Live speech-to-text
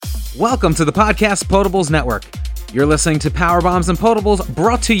Welcome to the Podcast Potables Network. You're listening to Power Bombs and Potables,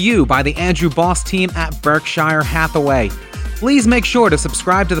 brought to you by the Andrew Boss team at Berkshire Hathaway. Please make sure to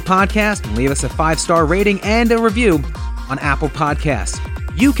subscribe to the podcast and leave us a 5-star rating and a review on Apple Podcasts.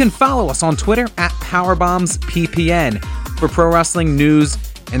 You can follow us on Twitter at PowerBombsPPN for pro wrestling news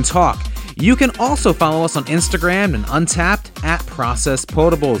and talk. You can also follow us on Instagram and Untapped at Process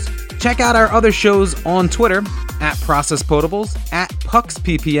Potables. Check out our other shows on Twitter at Process Potables, at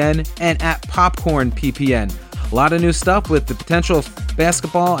PucksPPN, and at PopcornPPN. A lot of new stuff with the potential of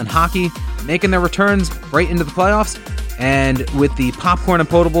basketball and hockey making their returns right into the playoffs. And with the Popcorn and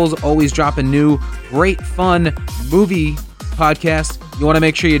Potables always dropping new, great, fun movie podcasts, you want to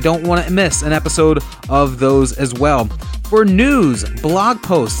make sure you don't want to miss an episode of those as well. For news, blog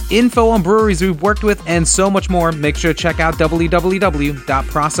posts, info on breweries we've worked with, and so much more, make sure to check out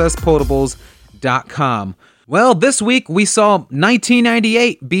www.processpotables.com. Well, this week we saw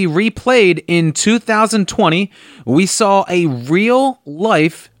 1998 be replayed in 2020. We saw a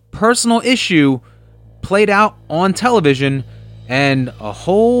real-life personal issue played out on television, and a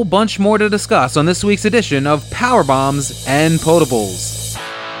whole bunch more to discuss on this week's edition of Power Bombs and Potables.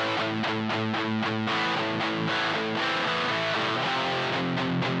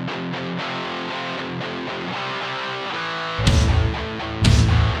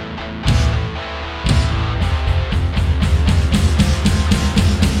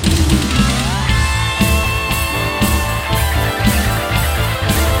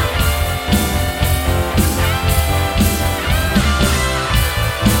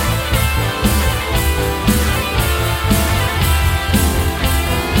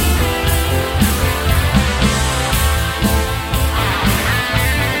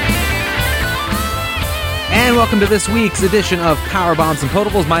 Welcome to this week's edition of Power Bombs and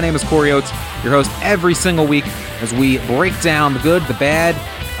Potables. My name is Corey Oates, your host every single week as we break down the good, the bad,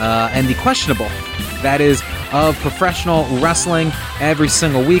 and the questionable, that is, of professional wrestling every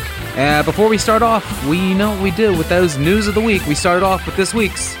single week. Before we start off, we know what we do with those news of the week. We started off with this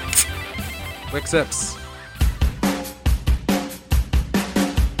week's Quick Sips.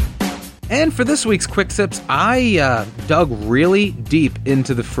 And for this week's Quick Sips, I dug really deep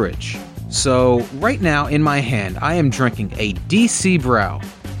into the fridge. So right now in my hand, I am drinking a DC Brau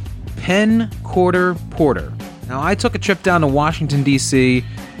Penn Quarter Porter. Now I took a trip down to Washington, D.C.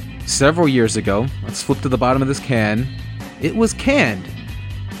 several years ago. Let's flip to the bottom of this can. It was canned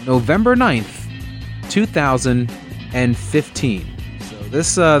November 9th, 2015. So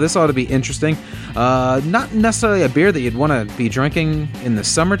this ought to be interesting. Not necessarily a beer that you'd want to be drinking in the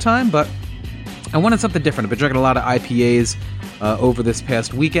summertime, but I wanted something different. I've been drinking a lot of IPAs over this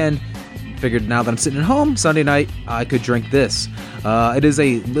past weekend. Figured now that I'm sitting at home Sunday night, I could drink this.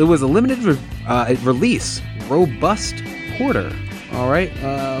 It was a limited release robust porter. All right,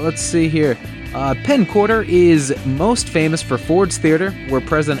 let's see here. Penn Quarter is most famous for Ford's Theater, where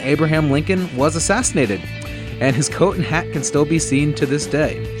President Abraham Lincoln was assassinated, and his coat and hat can still be seen to this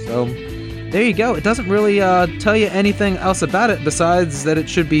day. So there you go. It doesn't really tell you anything else about it besides that it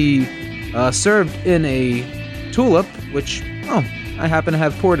should be served in a tulip, which I happen to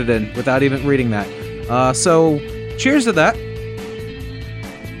have poured it in without even reading that. So, cheers to that.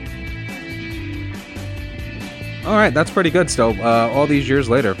 Alright, that's pretty good still. All these years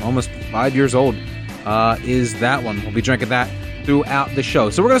later, almost 5 years old, is that one. We'll be drinking that throughout the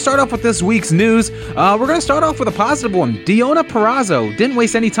show. So we're going to start off with this week's news. We're going to start off with a positive one. Deonna Purrazzo didn't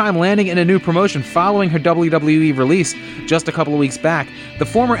waste any time landing in a new promotion following her WWE release just a couple of weeks back. The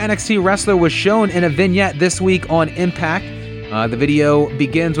former NXT wrestler was shown in a vignette this week on Impact. The video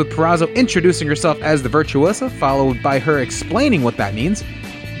begins with Purrazzo introducing herself as the Virtuosa, followed by her explaining what that means.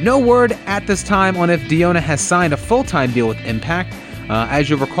 No word at this time on if Deonna has signed a full-time deal with Impact. As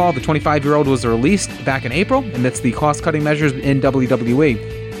you'll recall, the 25-year-old was released back in April amidst the cost-cutting measures in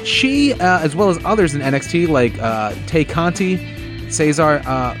WWE. She, as well as others in NXT like Tay Conti, Cesar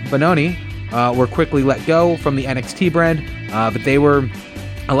Bononi, were quickly let go from the NXT brand, but they were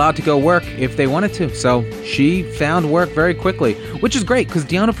allowed to go work if they wanted to. So she found work very quickly, which is great because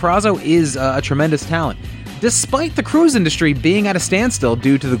Deonna Purrazzo is a tremendous talent. Despite the cruise industry being at a standstill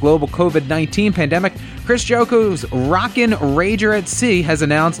due to the global COVID-19 pandemic, Chris Jericho's Rockin' Rager at Sea has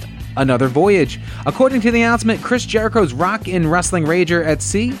announced another voyage. According to the announcement, Chris Jericho's Rockin' Wrestling Rager at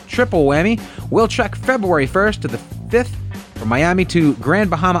Sea, triple whammy, will trek February 1st to the 5th from Miami to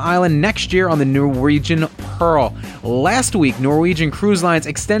Grand Bahama Island next year on the Norwegian Pearl. Last week, Norwegian Cruise Lines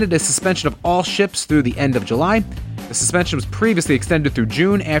extended a suspension of all ships through the end of July. The suspension was previously extended through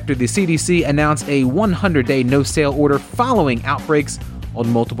June after the CDC announced a 100-day no-sail order following outbreaks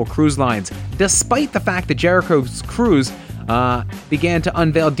on multiple cruise lines. Despite the fact that Jericho's cruise began to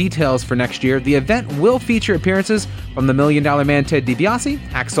unveil details for next year. The event will feature appearances from the $1 Million Man Ted DiBiase,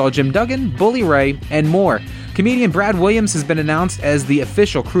 Hacksaw Jim Duggan, Bully Ray, and more. Comedian Brad Williams has been announced as the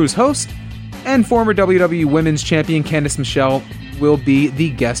official cruise host, and former WWE Women's Champion Candice Michelle will be the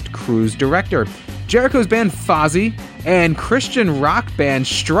guest cruise director. Jericho's band Fozzy and Christian rock band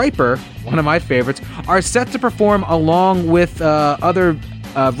Stryper, one of my favorites, are set to perform along with other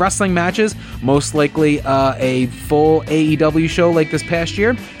wrestling matches, most likely a full AEW show like this past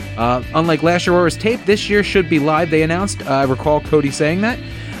year. Unlike last year where it was taped, this year should be live, they announced. I recall Cody saying that.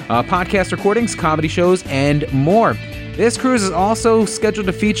 Podcast recordings, comedy shows, and more. This cruise is also scheduled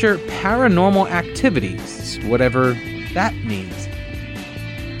to feature paranormal activities, whatever that means.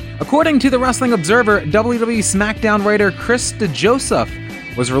 According to the Wrestling Observer, WWE SmackDown writer Chris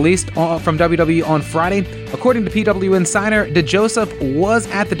DeJoseph was released from WWE on Friday. According to PW Insider, DeJoseph was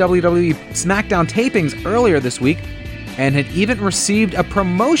at the WWE SmackDown tapings earlier this week and had even received a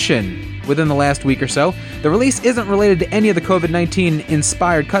promotion within the last week or so. The release isn't related to any of the COVID-19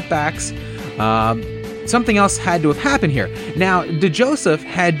 inspired cutbacks. Something else had to have happened here. Now, DeJoseph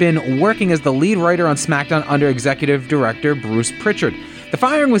had been working as the lead writer on SmackDown under executive director Bruce Pritchard. The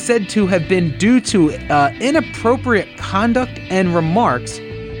firing was said to have been due to inappropriate conduct and remarks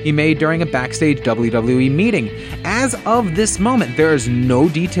he made during a backstage WWE meeting. As of this moment, there is no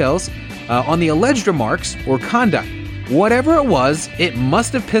details on the alleged remarks or conduct. Whatever it was, it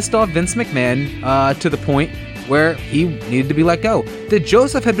must have pissed off Vince McMahon to the point where he needed to be let go.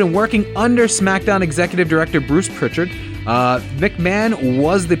 DeJoseph had been working under SmackDown executive director Bruce Pritchard. McMahon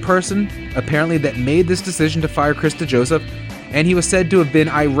was the person, apparently, that made this decision to fire Chris DeJoseph, and he was said to have been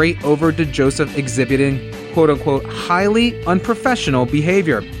irate over DeJoseph exhibiting, quote-unquote, highly unprofessional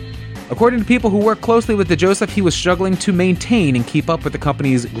behavior. According to people who work closely with DeJoseph, he was struggling to maintain and keep up with the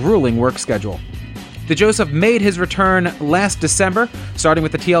company's grueling work schedule. DeJoseph made his return last December, starting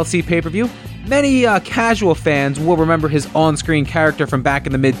with the TLC pay-per-view. Many casual fans will remember his on-screen character from back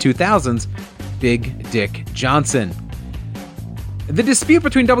in the mid-2000s, Big Dick Johnson. The dispute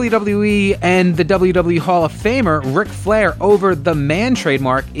between WWE and the WWE Hall of Famer Ric Flair over the Man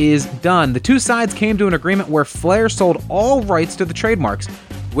trademark is done. The two sides came to an agreement where Flair sold all rights to the trademarks,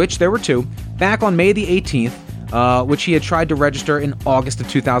 which there were two, back on May the 18th, which he had tried to register in August of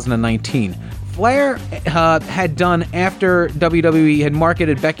 2019. Flair had done after WWE had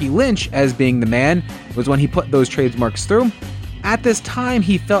marketed Becky Lynch as being the Man, was when he put those trademarks through. At this time,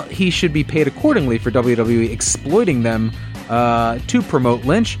 he felt he should be paid accordingly for WWE exploiting them to promote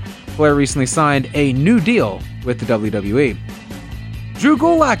Lynch. Flair recently signed a new deal with the WWE. Drew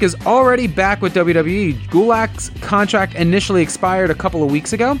Gulak is already back with WWE. Gulak's contract initially expired a couple of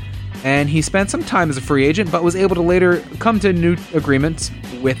weeks ago, and he spent some time as a free agent, but was able to later come to new agreements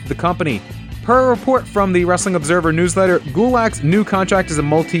with the company. Per a report from the Wrestling Observer newsletter, Gulak's new contract is a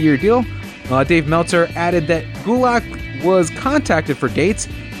multi-year deal. Dave Meltzer added that Gulak was contacted for dates,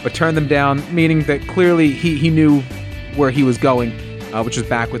 but turned them down, meaning that clearly he knew where he was going, which was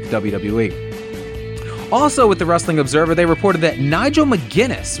back with the WWE. Also with the Wrestling Observer, they reported that Nigel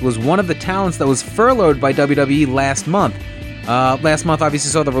McGuinness was one of the talents that was furloughed by WWE last month. Last month obviously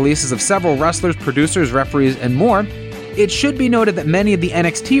saw the releases of several wrestlers, producers, referees, and more. It should be noted that many of the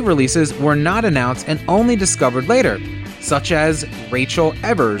NXT releases were not announced and only discovered later, such as Rachel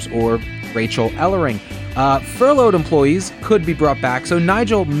Evers or Rachel Ellering. Furloughed employees could be brought back, so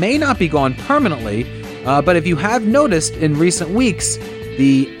Nigel may not be gone permanently, but if you have noticed in recent weeks,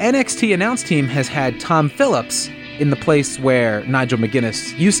 the NXT announce team has had Tom Phillips in the place where Nigel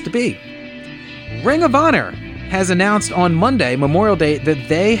McGuinness used to be. Ring of Honor has announced on Monday, Memorial Day, that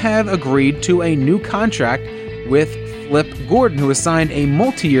they have agreed to a new contract with Flip Gordon, who has signed a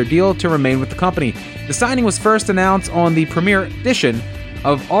multi-year deal to remain with the company. The signing was first announced on the premiere edition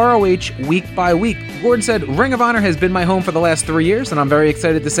of ROH Week by Week. Gordon said, "Ring of Honor has been my home for the last 3 years, and I'm very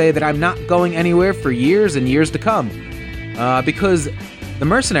excited to say that I'm not going anywhere for years and years to come. Because the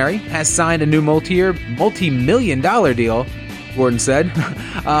Mercenary has signed a new multi-million-dollar deal," Gordon said.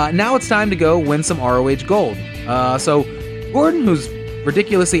 "Now it's time to go win some ROH gold." So Gordon, who's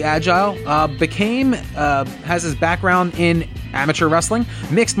ridiculously agile, has his background in amateur wrestling,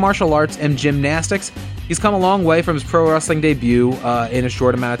 mixed martial arts, and gymnastics. He's come a long way from his pro wrestling debut in a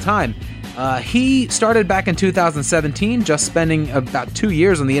short amount of time. He started back in 2017, just spending about 2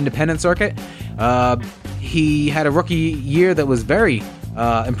 years on the independent circuit. He had a rookie year that was very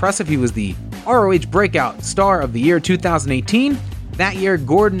impressive. He was the ROH Breakout Star of the Year 2018. That year,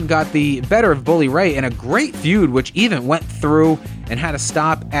 Gordon got the better of Bully Ray in a great feud, which even went through and had a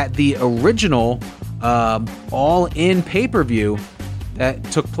stop at the original All In pay-per-view that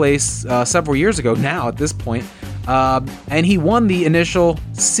took place several years ago now at this point. And he won the initial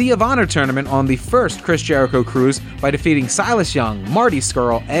Sea of Honor tournament on the first Chris Jericho cruise by defeating Silas Young, Marty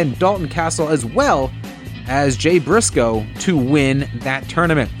Scurll, and Dalton Castle, as well as Jay Briscoe, to win that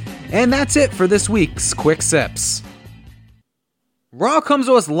tournament. And that's it for this week's Quick Sips. Raw comes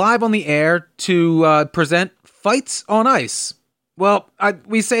to us live on the air to present Fights on Ice. Well,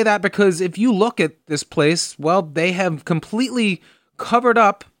 we say that because if you look at this place, well, they have completely covered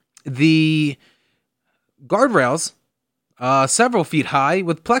up the guardrails several feet high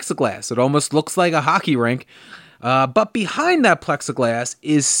with plexiglass. It almost looks like a hockey rink. But behind that plexiglass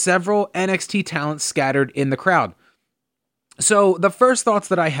is several NXT talent scattered in the crowd. So the first thoughts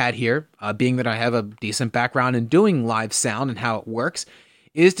that I had here, being that I have a decent background in doing live sound and how it works,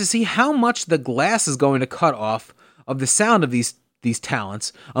 is to see how much the glass is going to cut off of the sound of these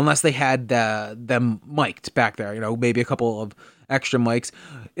talents, unless they had them mic'd back there, maybe a couple of extra mics.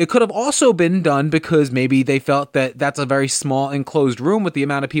 It could have also been done because maybe they felt that that's a very small enclosed room with the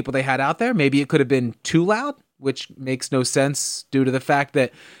amount of people they had out there. Maybe it could have been too loud, which makes no sense due to the fact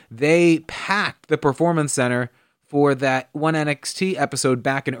that they packed the Performance Center for that one NXT episode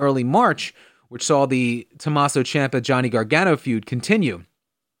back in early March, which saw the Tommaso Ciampa-Johnny Gargano feud continue.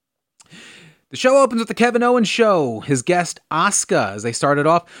 The show opens with the Kevin Owens show, his guest Asuka. As they started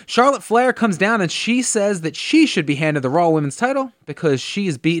off, Charlotte Flair comes down and she says that she should be handed the Raw Women's title because she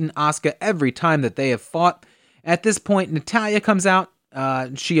has beaten Asuka every time that they have fought. At this point, Natalya comes out.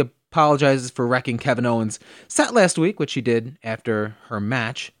 She apologizes for wrecking Kevin Owens' set last week, which she did after her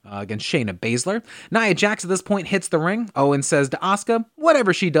match against Shayna Baszler. Nia Jax at this point hits the ring. Owens says to Asuka,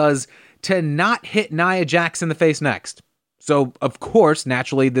 whatever she does, to not hit Nia Jax in the face next. So, of course,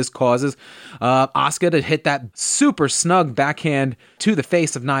 naturally, this causes Asuka to hit that super snug backhand to the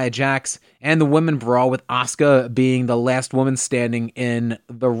face of Nia Jax, and the women brawl with Asuka being the last woman standing in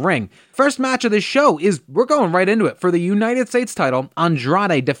the ring. First match of this show is, we're going right into it, for the United States title,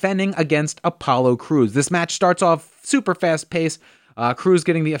 Andrade defending against Apollo Crews. This match starts off super fast pace, Crews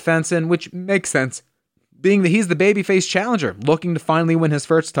getting the offense in, which makes sense, being that he's the babyface challenger, looking to finally win his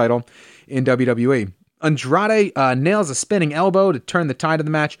first title in WWE. Andrade nails a spinning elbow to turn the tide of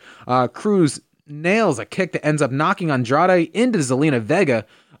the match. Crews nails a kick that ends up knocking Andrade into Zelina Vega,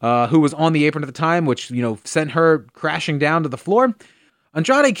 who was on the apron at the time, which, sent her crashing down to the floor.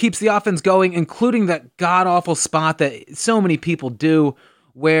 Andrade keeps the offense going, including that god-awful spot that so many people do,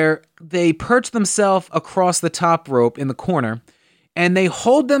 where they perch themselves across the top rope in the corner, and they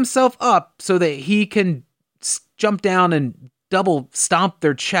hold themselves up so that he can jump down and double stomp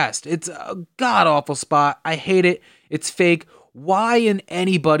their chest. It's a god-awful spot. I hate it. It's fake. Why in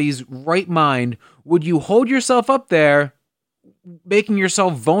anybody's right mind would you hold yourself up there, making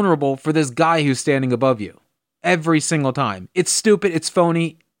yourself vulnerable for this guy who's standing above you every single time? It's stupid. It's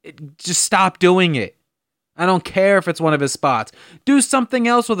phony. Just stop doing it. I don't care if it's one of his spots. Do something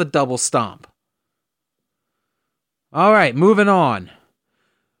else with a double stomp. All right, moving on.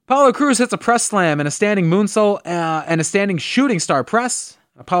 Apollo Crews hits a press slam and a standing moonsault and a standing shooting star press.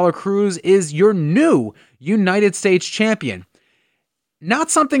 Apollo Crews is your new United States champion.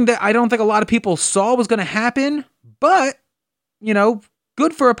 Not something that I don't think a lot of people saw was going to happen, but,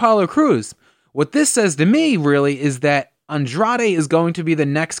 good for Apollo Crews. What this says to me, really, is that Andrade is going to be the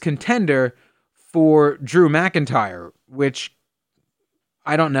next contender for Drew McIntyre, which,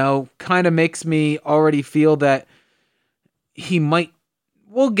 I don't know, kind of makes me already feel that he might.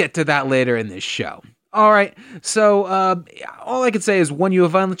 We'll get to that later in this show. All right, so all I can say is when you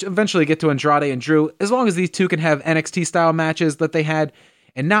eventually get to Andrade and Drew, as long as these two can have NXT-style matches that they had,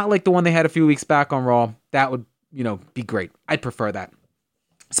 and not like the one they had a few weeks back on Raw, that would, be great. I'd prefer that.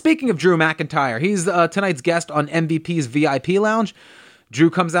 Speaking of Drew McIntyre, he's tonight's guest on MVP's VIP Lounge. Drew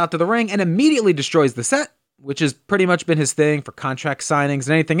comes out to the ring and immediately destroys the set, which has pretty much been his thing for contract signings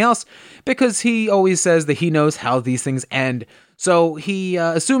and anything else, because he always says that he knows how these things end. So he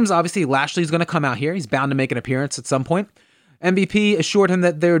assumes, obviously, Lashley's going to come out here. He's bound to make an appearance at some point. MVP assured him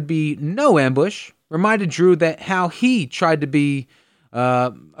that there would be no ambush, reminded Drew that how he tried to be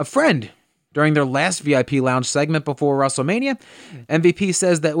a friend during their last VIP Lounge segment before WrestleMania. MVP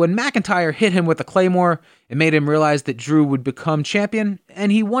says that when McIntyre hit him with a Claymore, it made him realize that Drew would become champion,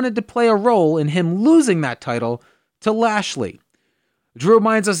 and he wanted to play a role in him losing that title to Lashley. Drew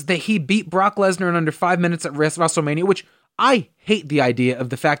reminds us that he beat Brock Lesnar in under 5 minutes at WrestleMania, which I hate the idea of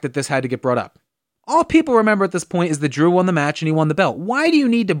the fact that this had to get brought up. All people remember at this point is that Drew won the match and he won the belt. Why do you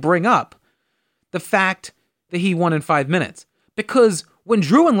need to bring up the fact that he won in 5 minutes? Because when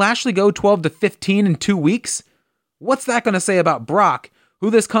Drew and Lashley go 12-15 in 2 weeks, what's that going to say about Brock,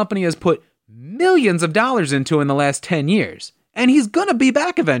 who this company has put millions of dollars into in the last 10 years? And he's going to be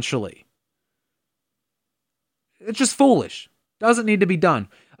back eventually. It's just foolish. Doesn't need to be done.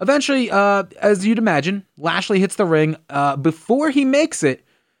 Eventually, as you'd imagine, Lashley hits the ring. Before he makes it,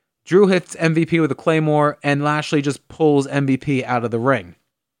 Drew hits MVP with a Claymore, and Lashley just pulls MVP out of the ring.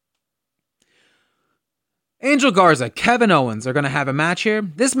 Angel Garza, Kevin Owens are going to have a match here.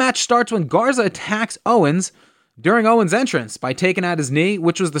 This match starts when Garza attacks Owens during Owens' entrance by taking out his knee,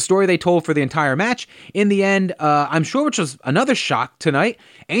 which was the story they told for the entire match. In the end, I'm sure, which was another shock tonight,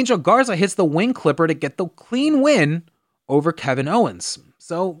 Angel Garza hits the wing clipper to get the clean win over Kevin Owens.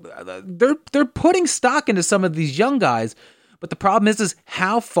 So they're putting stock into some of these young guys, but the problem is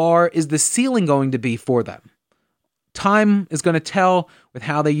how far is the ceiling going to be for them? Time is going to tell with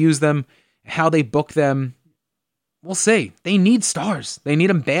how they use them, how they book them. We'll see. They need stars. They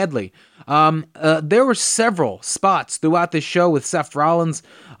need them badly. There were several spots throughout this show with Seth Rollins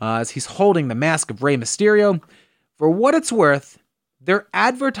as he's holding the mask of Rey Mysterio. For what it's worth, they're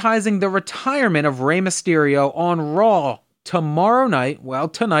advertising the retirement of Rey Mysterio on Raw tomorrow night. Well,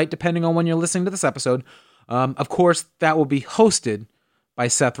 tonight, depending on when you're listening to this episode. Of course, that will be hosted by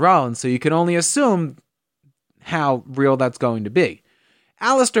Seth Rollins, so you can only assume how real that's going to be.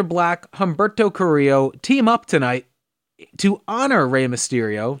 Aleister Black, Humberto Carrillo team up tonight to honor Rey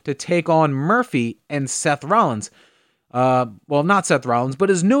Mysterio to take on Murphy and Seth Rollins. Well, not Seth Rollins, but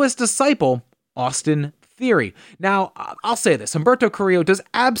his newest disciple, Austin Theory. Now, I'll say this. Humberto Carrillo does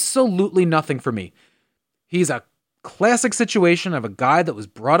absolutely nothing for me. He's a classic situation of a guy that was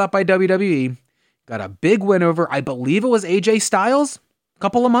brought up by WWE, got a big win over, I believe it was AJ Styles, a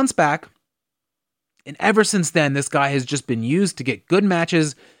couple of months back. And ever since then, this guy has just been used to get good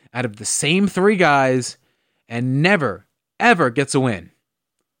matches out of the same three guys and never, ever gets a win.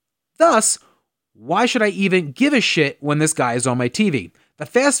 Thus, why should I even give a shit when this guy is on my TV? The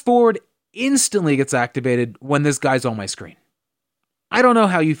fast forward instantly gets activated when this guy's on my screen. I don't know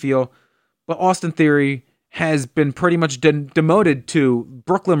how you feel, but Austin Theory has been pretty much demoted to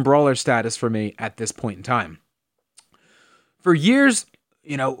Brooklyn Brawler status for me at this point in time. For years,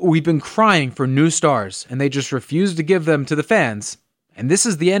 we've been crying for new stars, and they just refuse to give them to the fans. And this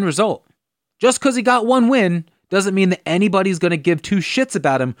is the end result. Just because he got one win doesn't mean that anybody's going to give two shits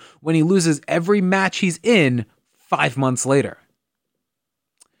about him when he loses every match he's in 5 months later.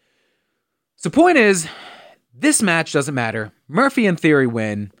 So point is, this match doesn't matter. Murphy and Theory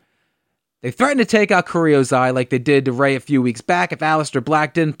win. They threatened to take out Carrillo's eye like they did to Rey a few weeks back if Aleister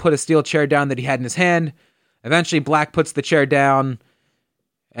Black didn't put a steel chair down that he had in his hand. Eventually, Black puts the chair down,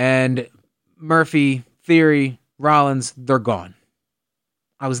 and Murphy, Theory, Rollins, they're gone.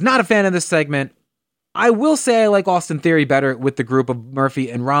 I was not a fan of this segment. I will say I like Austin Theory better with the group of Murphy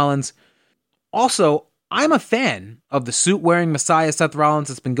and Rollins. Also, I'm a fan of the suit-wearing Messiah Seth Rollins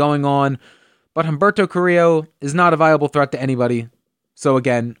that's been going on, but Humberto Carrillo is not a viable threat to anybody. So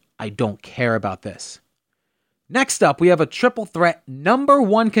again, I don't care about this. Next up, we have a triple threat number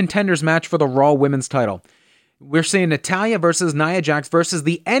 1 contenders match for the Raw Women's title. We're seeing Natalya versus Nia Jax versus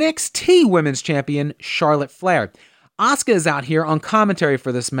the NXT Women's Champion, Charlotte Flair. Asuka is out here on commentary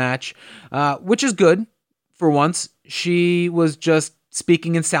for this match, which is good for once. She was just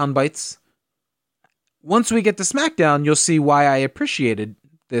speaking in sound bites. Once we get to SmackDown, you'll see why I appreciated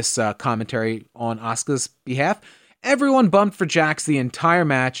this commentary on Asuka's behalf. Everyone bumped for Jax the entire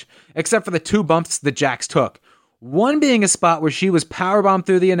match, except for the 2 bumps that Jax took. One being a spot where she was powerbombed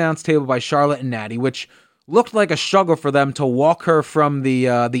through the announce table by Charlotte and Natty, which looked like a struggle for them to walk her from the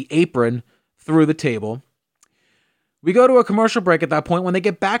apron through the table. We go to a commercial break at that point. When they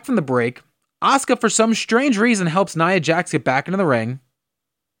get back from the break, Asuka, for some strange reason, helps Nia Jax get back into the ring.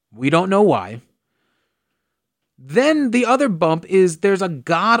 We don't know why. Then the other bump is there's a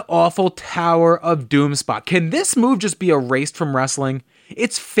god-awful Tower of Doom spot. Can this move just be erased from wrestling?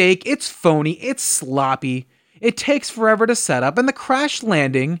 It's fake, it's phony, it's sloppy. It takes forever to set up, and the crash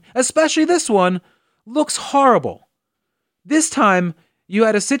landing, especially this one, looks horrible. This time, you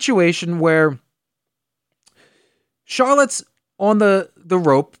had a situation where Charlotte's on the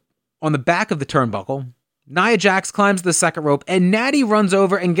rope, on the back of the turnbuckle. Nia Jax climbs the second rope, and Natty runs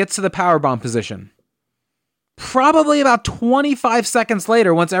over and gets to the powerbomb position. Probably about 25 seconds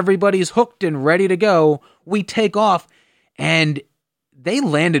later, once everybody's hooked and ready to go, we take off, and they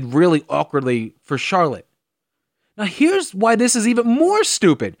landed really awkwardly for Charlotte. Now, here's why this is even more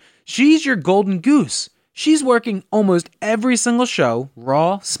stupid. She's your golden goose. She's working almost every single show,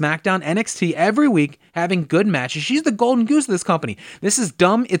 Raw, SmackDown, NXT, every week, having good matches. She's the golden goose of this company. This is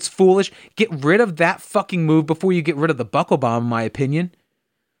dumb. It's foolish. Get rid of that fucking move before you get rid of the buckle bomb, in my opinion.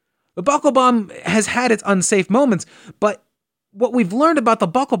 The buckle bomb has had its unsafe moments, but what we've learned about the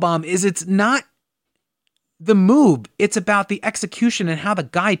buckle bomb is it's not the move. It's about the execution and how the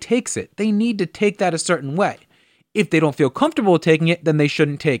guy takes it. They need to take that a certain way. If they don't feel comfortable taking it, then they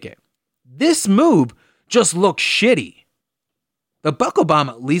shouldn't take it. This move just looks shitty. The buckle bomb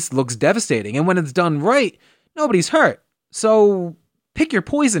at least looks devastating, and when it's done right, nobody's hurt. So pick your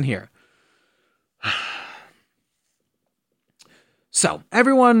poison here. So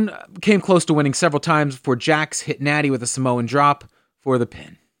everyone came close to winning several times before Jax hit Natty with a Samoan drop for the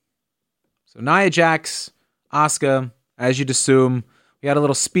pin. So Nia Jax, Asuka, as you'd assume, we had a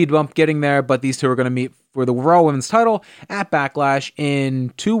little speed bump getting there, but these two are going to meet for the Raw Women's title at Backlash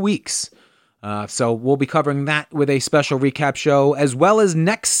in 2 weeks. So we'll be covering that with a special recap show, as well as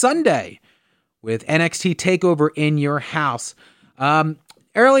next Sunday with NXT TakeOver in your house.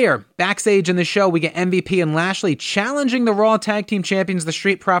 Earlier, backstage in the show, we get MVP and Lashley challenging the Raw Tag Team Champions, the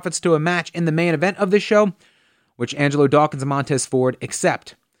Street Profits, to a match in the main event of the show, which Angelo Dawkins and Montez Ford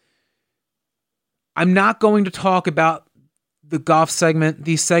accept. I'm not going to talk about the golf segment.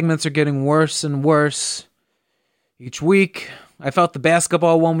 These segments are getting worse and worse each week. I felt the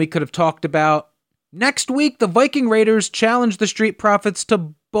basketball one we could have talked about. Next week, the Viking Raiders challenge the Street Profits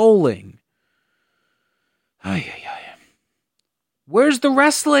to bowling. Where's the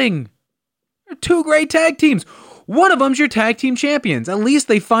wrestling? They're two great tag teams. One of them's your tag team champions. At least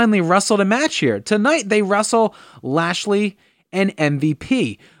they finally wrestled a match here. Tonight, they wrestle Lashley and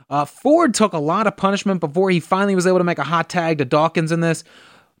MVP. Ford took a lot of punishment before he finally was able to make a hot tag to Dawkins in this.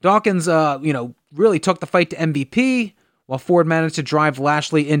 Dawkins, really took the fight to MVP, while Ford managed to drive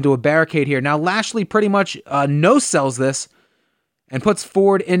Lashley into a barricade here. Now, Lashley pretty much no-sells this and puts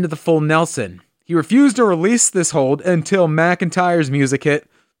Ford into the full Nelson. He refused to release this hold until McIntyre's music hit.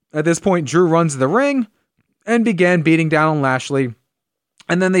 At this point, Drew runs to the ring and began beating down on Lashley.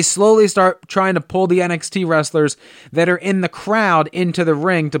 And then they slowly start trying to pull the NXT wrestlers that are in the crowd into the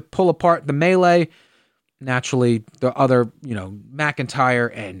ring to pull apart the melee. Naturally, the other,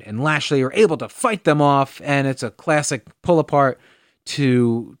 McIntyre and Lashley are able to fight them off, and it's a classic pull apart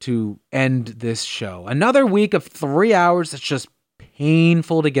to end this show. Another week of 3 hours that's just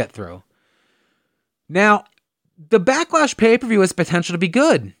painful to get through. Now, the Backlash pay-per-view has potential to be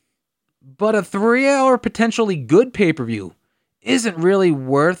good, but a 3-hour potentially good pay-per-view isn't really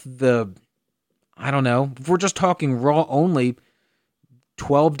worth the, if we're just talking Raw only,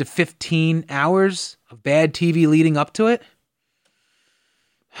 12 to 15 hours of bad TV leading up to it?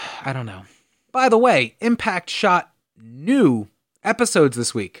 I don't know. By the way, Impact shot new episodes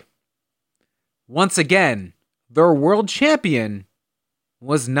this week. Once again, their world champion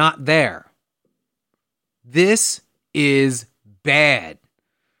was not there. This is bad.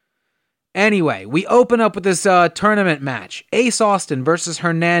 Anyway, we open up with this tournament match. Ace Austin versus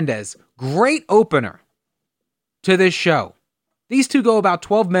Hernandez. Great opener to this show. These two go about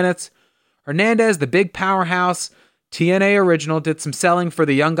 12 minutes. Hernandez, the big powerhouse, TNA original, did some selling for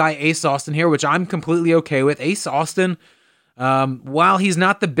the young guy Ace Austin here, which I'm completely okay with. Ace Austin, while he's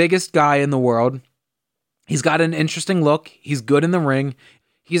not the biggest guy in the world, he's got an interesting look. He's good in the ring.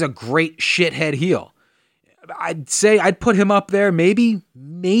 He's a great shithead heel. I'd say I'd put him up there,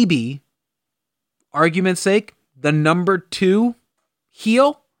 maybe, argument's sake, the number 2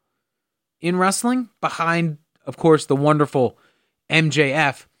 heel in wrestling, behind, of course, the wonderful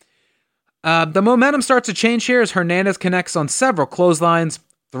MJF. The momentum starts to change here as Hernandez connects on several clotheslines,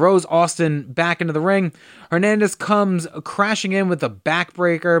 throws Austin back into the ring. Hernandez comes crashing in with a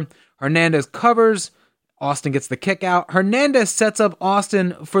backbreaker. Hernandez covers. Austin gets the kick out. Hernandez sets up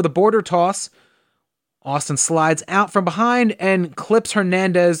Austin for the border toss. Austin slides out from behind and clips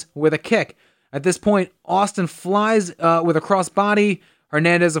Hernandez with a kick. At this point, Austin flies with a crossbody.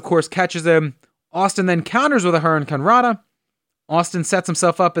 Hernandez, of course, catches him. Austin then counters with a Hurricanrana. Austin sets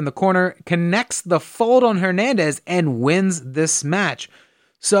himself up in the corner, connects the fold on Hernandez, and wins this match.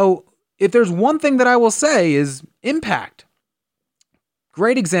 So, if there's one thing that I will say is Impact.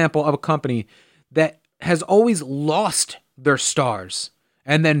 Great example of a company that has always lost their stars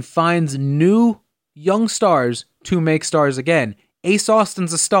and then finds new young stars to make stars again. Ace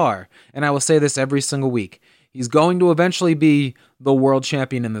Austin's a star, and I will say this every single week. He's going to eventually be the world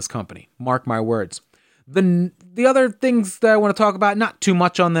champion in this company. Mark my words. The other things that I want to talk about, not too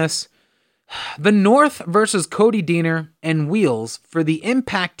much on this. The North versus Cody Deaner and Wheels for the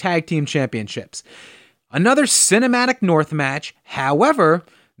Impact Tag Team Championships. Another cinematic North match. However,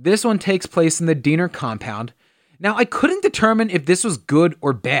 this one takes place in the Deaner compound. Now, I couldn't determine if this was good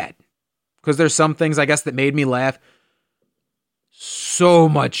or bad, because there's some things, I guess, that made me laugh. So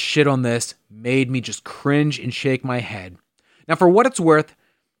much shit on this made me just cringe and shake my head. Now, for what it's worth,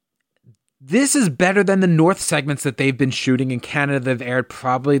 this is better than the North segments that they've been shooting in Canada that have aired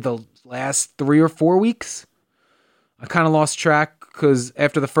probably the last 3 or 4 weeks. I kind of lost track because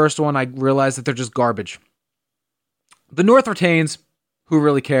after the first one, I realized that they're just garbage. The North retains. Who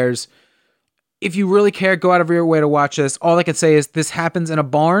really cares? If you really care, go out of your way to watch this. All I can say is this happens in a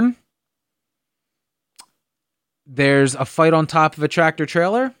barn. There's a fight on top of a tractor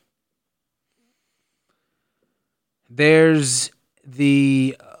trailer. There's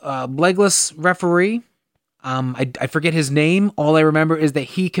the legless referee. I forget his name. All I remember is that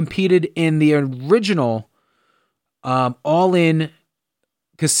he competed in the original All-In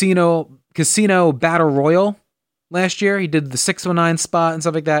Casino Battle Royal last year. He did the 619 spot and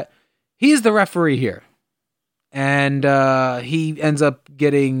stuff like that. He's the referee here. And he ends up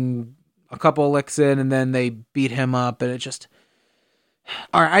getting a couple of licks in, and then they beat him up, and it just...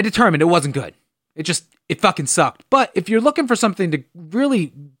 All right, I determined it wasn't good. It fucking sucked. But if you're looking for something to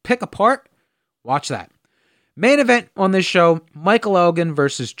really pick apart, watch that. Main event on this show, Michael Elgin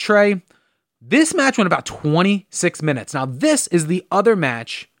versus Trey. This match went about 26 minutes. Now, this is the other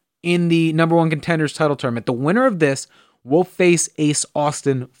match in the number one contenders title tournament. The winner of this will face Ace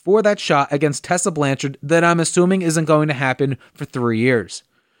Austin for that shot against Tessa Blanchard that I'm assuming isn't going to happen for 3 years.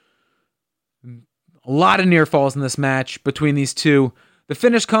 A lot of near falls in this match between these two. The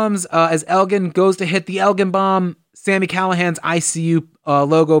finish comes as Elgin goes to hit the Elgin bomb. Sami Callihan's ICU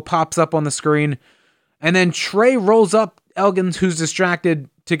logo pops up on the screen. And then Trey rolls up Elgin, who's distracted,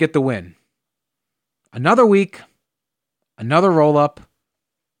 to get the win. Another week, another roll up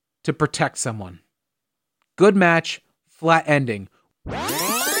to protect someone. Good match, flat ending.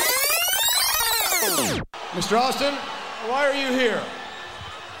 Mr. Austin, why are you here?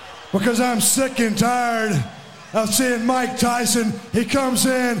 Because I'm sick and tired of seeing Mike Tyson. He comes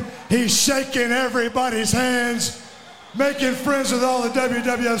in, he's shaking everybody's hands, making friends with all the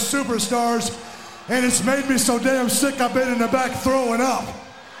WWF superstars, and it's made me so damn sick I've been in the back throwing up.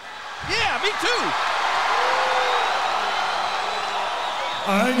 Yeah, me too.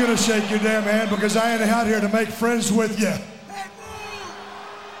 I ain't gonna shake your damn hand because I ain't out here to make friends with you.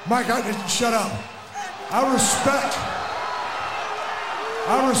 Mike, shut up. I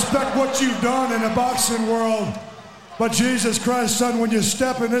respect what you've done in the boxing world, but Jesus Christ, son, when you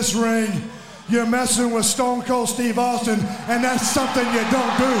step in this ring, you're messing with Stone Cold Steve Austin, and that's something you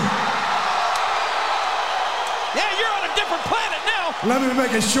don't do. Yeah, you're on a different planet now. Let me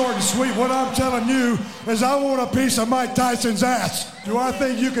make it short and sweet. What I'm telling you is I want a piece of Mike Tyson's ass. Do I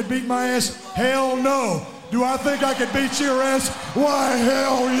think you could beat my ass? Hell no. Do I think I could beat your ass? Why,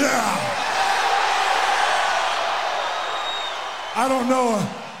 hell yeah. I don't know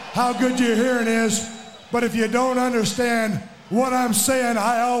how good your hearing is, but if you don't understand what I'm saying,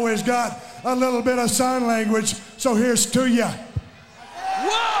 I always got a little bit of sign language, so here's to you. Whoa!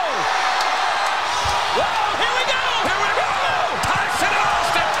 Whoa, here we go! Here we go! Tyson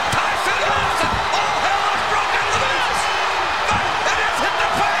Austin! Tyson Austin! All hell is broken loose! It has hit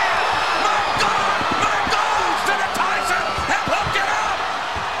the fan! My God! Austin and Tyson have hooked it up!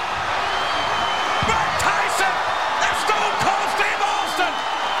 Mike Tyson and Stone Cold Steve Austin!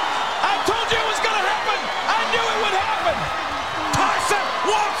 I told you it was going to happen! I knew it would happen! Tyson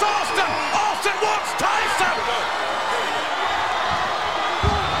wants Austin! Austin wants Tyson!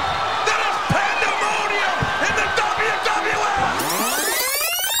 That is pandemonium in the WWF!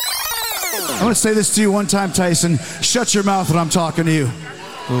 I'm gonna say this to you one time, Tyson. Shut your mouth when I'm talking to you.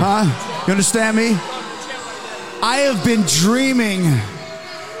 Huh? You understand me? I have been dreaming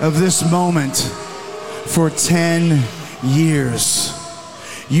of this moment for 10 years.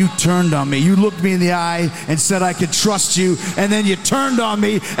 You turned on me. You looked me in the eye and said I could trust you, and then you turned on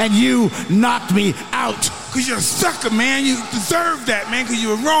me and you knocked me out. Because you're a sucker, man. You deserve that, man, because you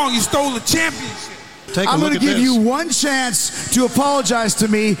were wrong. You stole the championship. I'm going to give you one chance to apologize to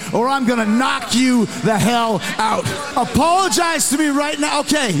me, or I'm going to knock you the hell out. Apologize to me right now.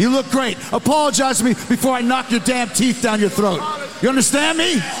 Okay, you look great. Apologize to me before I knock your damn teeth down your throat. You understand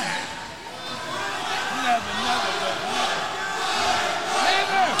me?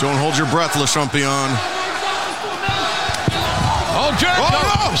 Don't hold your breath, Le Champion. Oh, Jericho!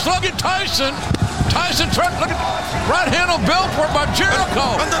 Oh, no! Slugging Tyson! Tyson trying to look at right hand on Belfort by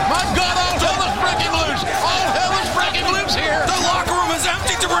Jericho! My God, all hell is breaking loose! All hell is breaking loose here! The locker room is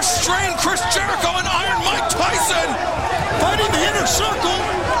empty to restrain Chris Jericho and Iron Mike Tyson. Fighting the inner circle.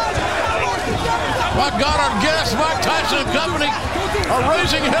 My God, our guests, Mike Tyson and company, are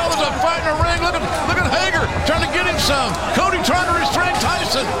raising hell as a fight in the ring. Look at Hager trying to get him some. Cody trying to restrain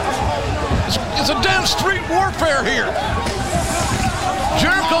Tyson. It's a damn street warfare here.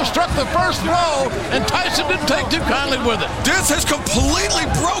 Jericho struck the first blow, and Tyson didn't take too kindly with it. This has completely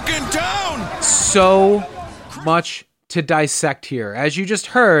broken down. So much to dissect here. As you just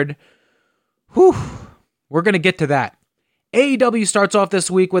heard, we're going to get to that. AEW starts off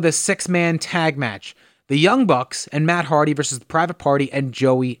this week with a 6-man tag match. the Young Bucks and Matt Hardy versus the Private Party and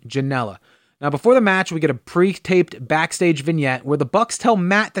Joey Janela. Now, before the match, we get a pre-taped backstage vignette where the Bucks tell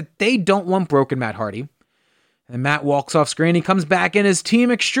Matt that they don't want broken Matt Hardy. And Matt walks off screen. He comes back in as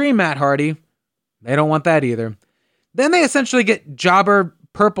Team Extreme Matt Hardy. They don't want that either. Then they essentially get jobber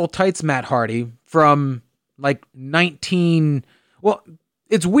purple tights Matt Hardy from like 19... Well,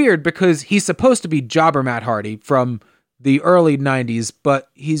 it's weird because he's supposed to be jobber Matt Hardy from the early 90s, but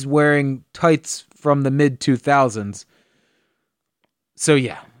he's wearing tights from the mid-2000s. So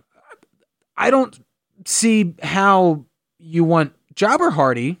yeah, I don't see how you want jobber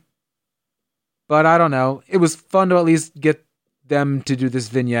Hardy, but I don't know. It was fun to at least get them to do this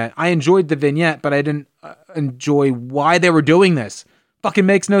vignette. I enjoyed the vignette, but I didn't enjoy why they were doing this. Fucking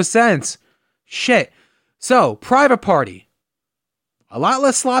makes no sense. Shit. So, Private Party. A lot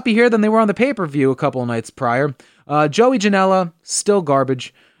less sloppy here than they were on the pay-per-view a couple of nights prior. Joey Janela, still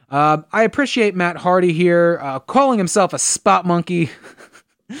garbage. I appreciate Matt Hardy here, calling himself a spot monkey.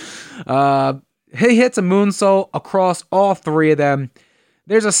 He hits a moonsault across all three of them.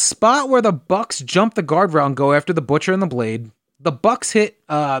 There's a spot where the Bucks jump the guardrail and go after the Butcher and the Blade. The Bucks hit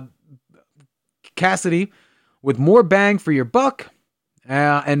Cassidy with more bang for your buck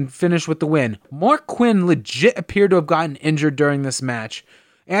and finish with the win. Mark Quinn legit appeared to have gotten injured during this match.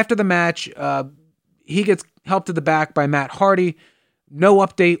 After the match, he gets helped to the back by Matt Hardy. No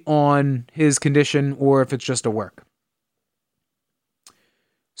update on his condition or if it's just a work.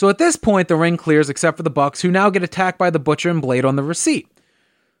 So at this point, the ring clears except for the Bucks, who now get attacked by the Butcher and Blade on the receipt.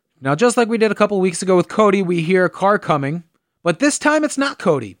 Now, just like we did a couple weeks ago with Cody, we hear a car coming, but this time it's not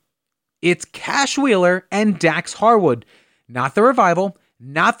Cody. It's Cash Wheeler and Dax Harwood. Not the Revival,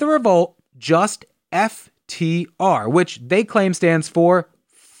 not the Revolt, just FTR, which they claim stands for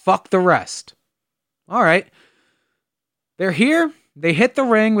fuck the rest. All right. They're here. They hit the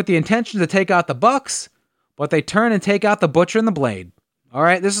ring with the intention to take out the Bucks, but they turn and take out the Butcher and the Blade. All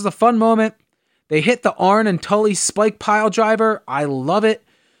right. This is a fun moment. They hit the Arn and Tully spike pile driver. I love it.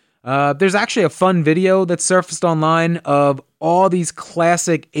 There's actually a fun video that surfaced online of all these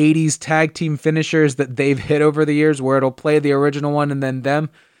classic 80s tag team finishers that they've hit over the years where it'll play the original one and then them.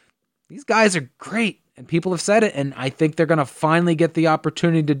 These guys are great, and people have said it, and I think they're going to finally get the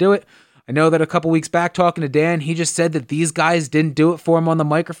opportunity to do it. I know that a couple weeks back talking to Dan, he just said that these guys didn't do it for him on the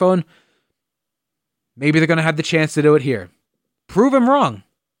microphone. Maybe they're going to have the chance to do it here. Prove him wrong.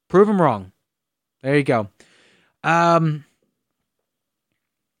 Prove him wrong. There you go.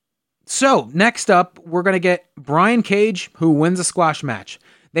 So, next up, we're going to get Brian Cage, who wins a squash match.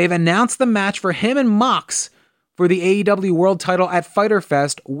 They've announced the match for him and Mox for the AEW World title at Fyter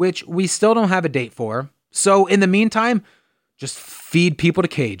Fest, which we still don't have a date for. So, in the meantime, just feed people to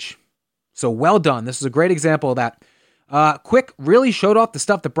Cage. So, well done. This is a great example of that. Quick really showed off the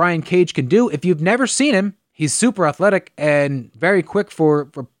stuff that Brian Cage can do. If you've never seen him, he's super athletic and very quick for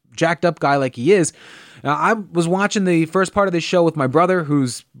a jacked up guy like he is. Now, I was watching the first part of this show with my brother,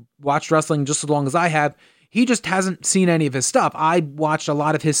 who's watched wrestling just as long as I have. He just hasn't seen any of his stuff. I watched a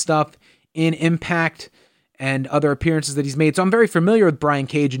lot of his stuff in Impact and other appearances that he's made. So I'm very familiar with Brian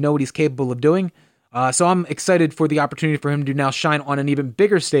Cage and know what he's capable of doing. So I'm excited for the opportunity for him to now shine on an even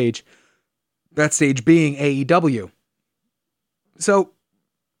bigger stage. That stage being AEW. So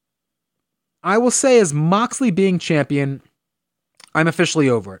I will say, as Moxley being champion, I'm officially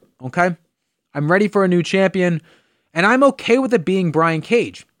over it. Okay? I'm ready for a new champion, and I'm okay with it being Brian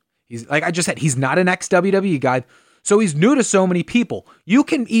Cage. He's, like I just said, he's not an ex-WWE guy, so he's new to so many people. You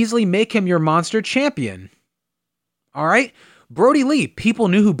can easily make him your monster champion. All right? Brody Lee, people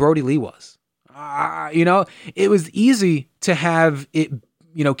knew who Brody Lee was. It was easy to have it,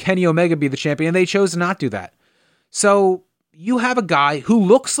 Kenny Omega be the champion, and they chose to not do that. So you have a guy who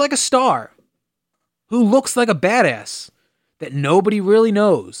looks like a star, who looks like a badass that nobody really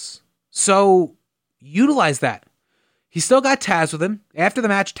knows. So utilize that. He's still got Taz with him. After the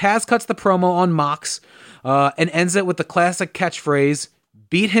match, Taz cuts the promo on Mox and ends it with the classic catchphrase,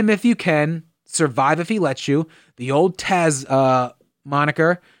 beat him if you can, survive if he lets you. The old Taz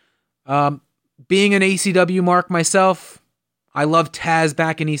moniker. Being an ECW mark myself, I love Taz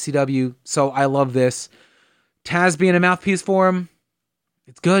back in ECW, so I love this. Taz being a mouthpiece for him,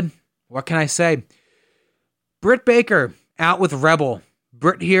 it's good. What can I say? Britt Baker out with Rebel.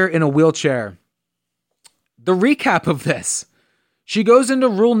 Britt here in a wheelchair. The recap of this. She goes into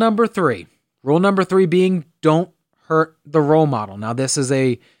rule number 3. Rule number 3 being don't hurt the role model. Now, this is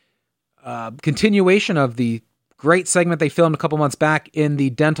a continuation of the great segment they filmed a couple months back in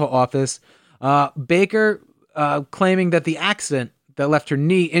the dental office. Baker claiming that the accident that left her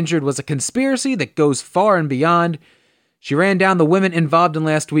knee injured was a conspiracy that goes far and beyond. She ran down the women involved in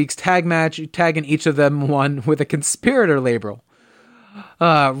last week's tag match, tagging each of them one with a conspirator label.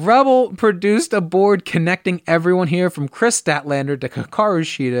 Rebel produced a board connecting everyone here from Chris Statlander to Hikaru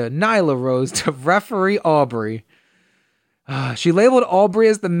Shida, Nyla Rose to referee Aubrey. She labeled Aubrey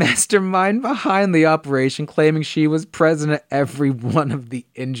as the mastermind behind the operation, claiming she was present at every one of the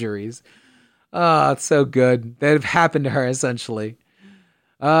injuries. It's so good. That have happened to her, essentially.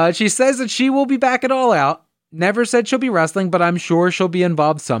 She says that she will be back at All Out. Never said she'll be wrestling, but I'm sure she'll be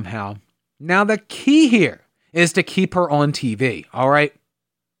involved somehow. Now, the key here is to keep her on TV, all right?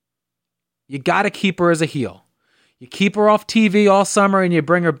 You got to keep her as a heel. You keep her off TV all summer and you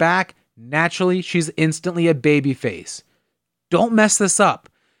bring her back, naturally, she's instantly a babyface. Don't mess this up.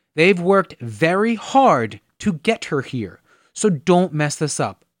 They've worked very hard to get her here, so don't mess this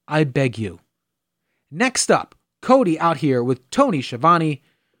up. I beg you. Next up, Cody out here with Tony Schiavone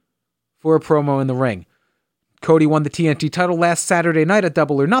for a promo in the ring. Cody won the TNT title last Saturday night at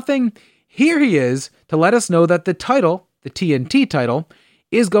Double or Nothing. Here he is to let us know that the title, the TNT title,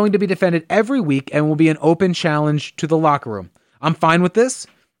 is going to be defended every week and will be an open challenge to the locker room. I'm fine with this.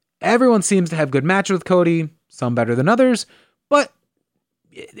 Everyone seems to have good matches with Cody, some better than others, but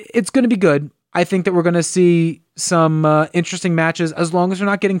it's going to be good. I think that we're going to see some interesting matches as long as we're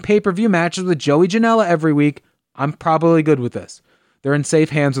not getting pay-per-view matches with Joey Janela every week. I'm probably good with this. They're in safe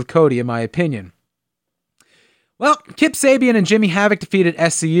hands with Cody, in my opinion. Well, Kip Sabian and Jimmy Havoc defeated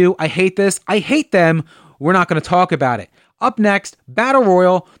SCU. I hate this. I hate them. We're not going to talk about it. Up next, Battle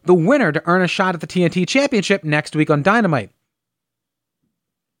Royal, the winner to earn a shot at the TNT Championship next week on Dynamite.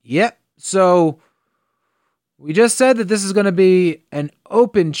 Yep, so we just said that this is going to be an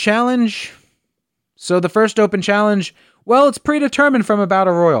open challenge. So the first open challenge, well, it's predetermined from a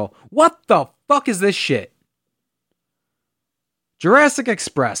Battle Royal. What the fuck is this shit? Jurassic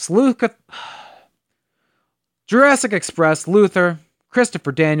Express, Luther,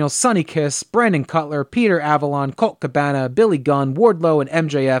 Christopher Daniels, Sonny Kiss, Brandon Cutler, Peter Avalon, Colt Cabana, Billy Gunn, Wardlow, and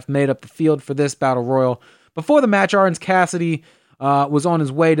MJF made up the field for this Battle Royal. Before the match, Orange Cassidy was on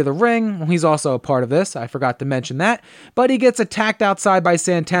his way to the ring. He's also a part of this. I forgot to mention that. But he gets attacked outside by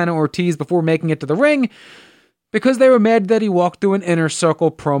Santana Ortiz before making it to the ring because they were mad that he walked through an Inner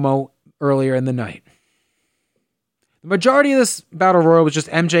Circle promo earlier in the night. The majority of this Battle Royal was just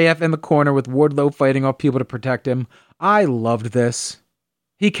MJF in the corner with Wardlow fighting off people to protect him. I loved this.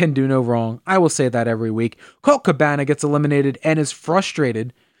 He can do no wrong. I will say that every week. Colt Cabana gets eliminated and is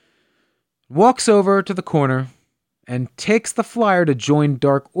frustrated. Walks over to the corner and takes the flyer to join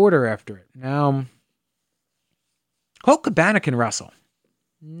Dark Order after it. Now, Colt Cabana can wrestle.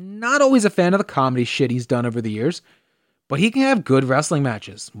 Not always a fan of the comedy shit he's done over the years, but he can have good wrestling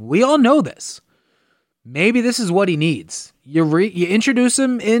matches. We all know this. Maybe this is what he needs. You introduce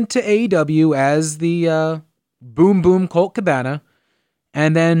him into AEW as the Boom Boom Colt Cabana,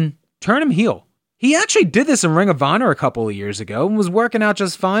 and then turn him heel. He actually did this in Ring of Honor a couple of years ago and was working out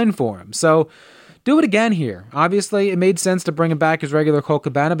just fine for him. So do it again here. Obviously, it made sense to bring him back as regular Colt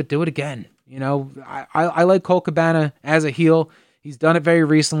Cabana, but do it again. You know, I like Colt Cabana as a heel. He's done it very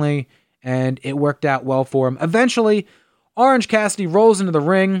recently, and it worked out well for him. Eventually, Orange Cassidy rolls into the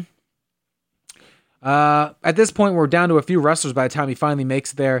ring. At this point, we're down to a few wrestlers by the time he finally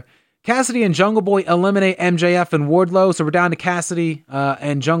makes it there. Cassidy and Jungle Boy eliminate MJF and Wardlow, so we're down to Cassidy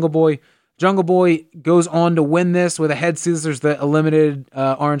and Jungle Boy. Jungle Boy goes on to win this with a head scissors that eliminated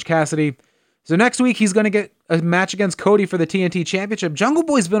Orange Cassidy. So next week, he's going to get a match against Cody for the TNT Championship. Jungle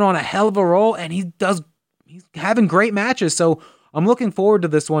Boy's been on a hell of a roll, and he's having great matches, so I'm looking forward to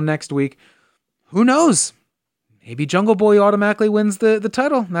this one next week. Who knows? Maybe Jungle Boy automatically wins the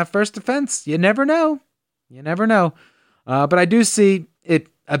title in that first defense. You never know. But I do see it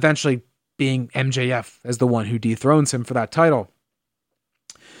eventually being MJF as the one who dethrones him for that title.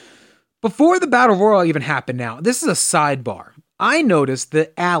 Before the Battle Royal even happened now, this is a sidebar. I noticed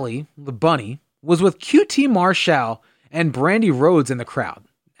that Allie, the bunny, was with QT Marshall and Brandy Rhodes in the crowd.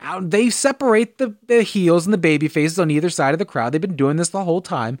 Now, they separate the heels and the baby faces on either side of the crowd. They've been doing this the whole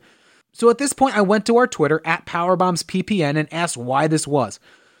time. So at this point, I went to our Twitter, @PowerbombsPPN, and asked why this was.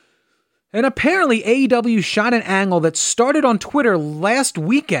 And apparently, AEW shot an angle that started on Twitter last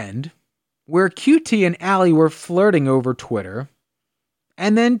weekend, where QT and Allie were flirting over Twitter.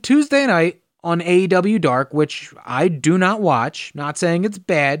 And then Tuesday night on AEW Dark, which I do not watch, not saying it's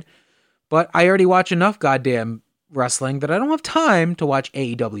bad, but I already watch enough goddamn wrestling that I don't have time to watch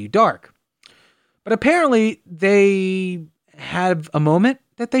AEW Dark. But apparently, they have a moment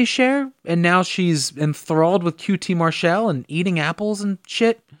that they share, and now she's enthralled with QT Marshall and eating apples and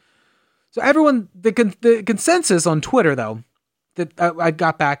shit. So everyone, the consensus on Twitter, though, that I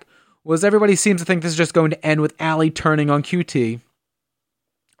got back was everybody seems to think this is just going to end with Allie turning on QT.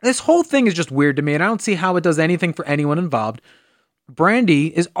 This whole thing is just weird to me, and I don't see how it does anything for anyone involved.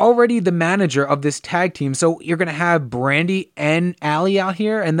 Brandy is already the manager of this tag team, so you're going to have Brandy and Allie out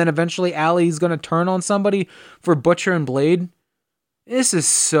here, and then eventually Allie's going to turn on somebody for Butcher and Blade. This is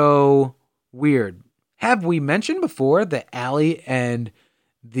so weird. Have we mentioned before that Allie and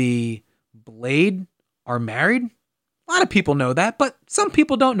the Blade are married? A lot of people know that, but some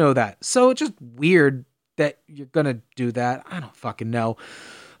people don't know that. So it's just weird that you're going to do that. I don't fucking know.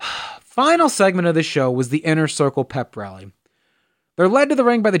 Final segment of the show was the Inner Circle pep rally. They're led to the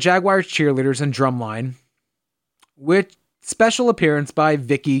ring by the Jaguars cheerleaders and drumline, with special appearance by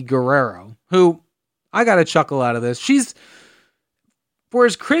Vicky Guerrero, who, I got a chuckle out of this. She's, for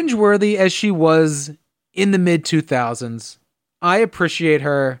as cringeworthy as she was in the mid-2000s, I appreciate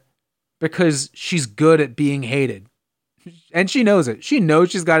her because she's good at being hated. And she knows it. She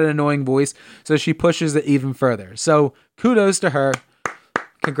knows she's got an annoying voice, so she pushes it even further. So kudos to her.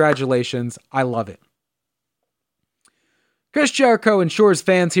 Congratulations. I love it. Chris Jericho ensures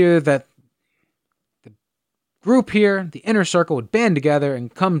fans here that the group here, the Inner Circle, would band together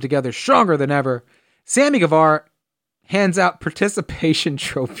and come together stronger than ever. Sammy Guevara hands out participation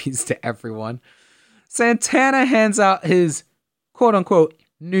trophies to everyone. Santana hands out his quote-unquote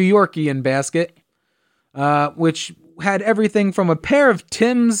New Yorkian basket, which had everything from a pair of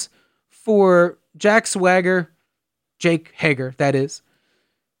Timbs for Jack Swagger, Jake Hager, that is,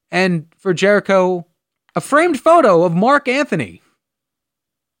 and for Jericho, a framed photo of Mark Anthony.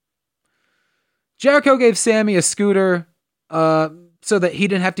 Jericho gave Sammy a scooter so that he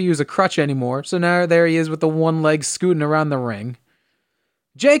didn't have to use a crutch anymore. So now there he is with the one leg scooting around the ring.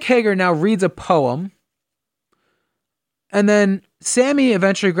 Jake Hager now reads a poem. And then Sammy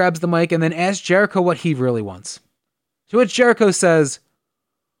eventually grabs the mic and then asks Jericho what he really wants. To which Jericho says,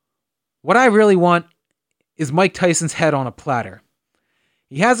 "What I really want is Mike Tyson's head on a platter."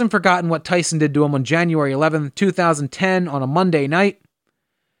 He hasn't forgotten what Tyson did to him on January 11th, 2010 on a Monday night.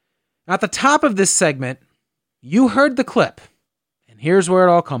 At the top of this segment, you heard the clip, and here's where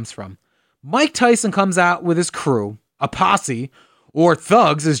it all comes from. Mike Tyson comes out with his crew, a posse, or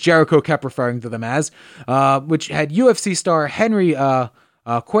thugs, as Jericho kept referring to them as, which had UFC star Henry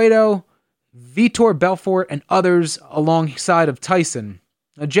Cueto, Vitor Belfort, and others alongside of Tyson.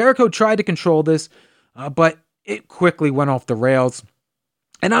 Now, Jericho tried to control this, but it quickly went off the rails.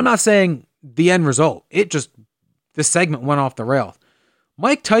 And I'm not saying the end result. The segment went off the rails.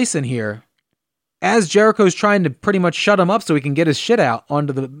 Mike Tyson here, as Jericho's trying to pretty much shut him up so he can get his shit out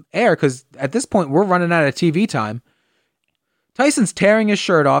onto the air, because at this point we're running out of TV time. Tyson's tearing his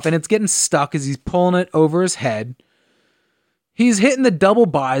shirt off and it's getting stuck as he's pulling it over his head. He's hitting the double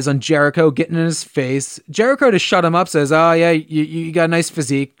buys on Jericho, getting in his face. Jericho, to shut him up, says, "Oh yeah, you got a nice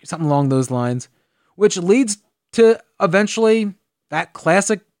physique," something along those lines, which leads to eventually that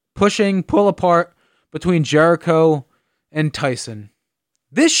classic pushing, pull apart between Jericho and Tyson.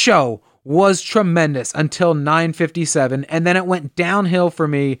 This show was tremendous until 9:57, and then it went downhill for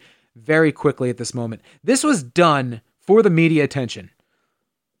me very quickly at this moment. This was done for the media attention.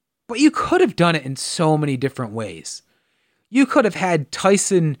 But you could have done it in so many different ways. You could have had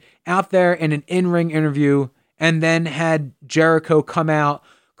Tyson out there in an in-ring interview and then had Jericho come out,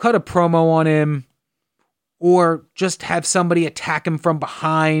 cut a promo on him, or just have somebody attack him from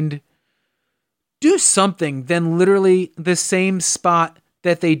behind. Do something than literally the same spot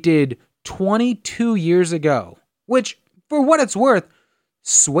that they did 22 years ago, which, for what it's worth,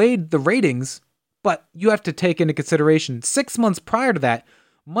 swayed the ratings, but you have to take into consideration 6 months prior to that,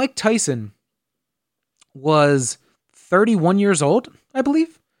 Mike Tyson was 31 years old, I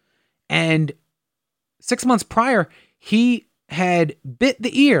believe, and 6 months prior, he had bit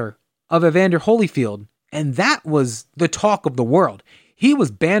the ear of Evander Holyfield, and that was the talk of the world. He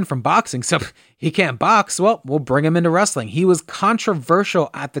was banned from boxing, so he can't box. Well, we'll bring him into wrestling. He was controversial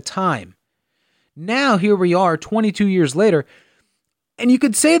at the time. Now, here we are 22 years later, and you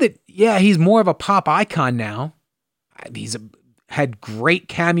could say that, yeah, he's more of a pop icon now. He's had great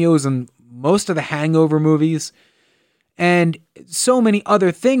cameos in most of the Hangover movies and so many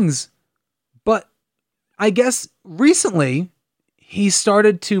other things. But I guess recently, he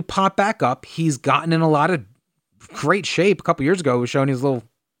started to pop back up. He's gotten in a lot of great shape. A couple years ago, he was showing he was a little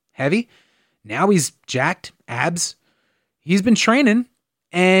heavy. Now he's jacked, abs. He's been training,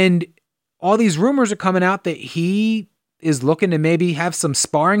 and all these rumors are coming out that he is looking to maybe have some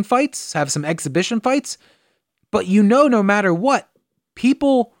sparring fights, have some exhibition fights. But no matter what,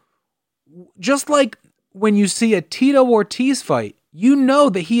 people, just like when you see a Tito Ortiz fight,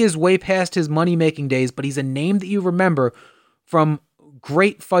 that he is way past his money-making days, but he's a name that you remember from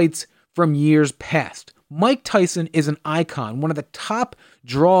great fights from years past. Mike Tyson is an icon, one of the top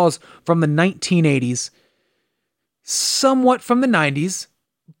draws from the 1980s, somewhat from the 90s,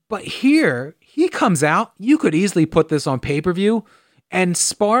 but here he comes out. You could easily put this on pay-per-view, and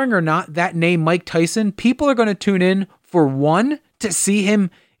sparring or not, that name Mike Tyson, people are going to tune in for one, to see him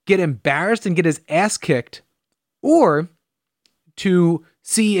get embarrassed and get his ass kicked, or to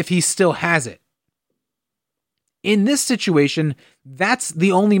see if he still has it. In this situation, that's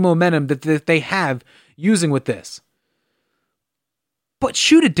the only momentum that they have using with this. But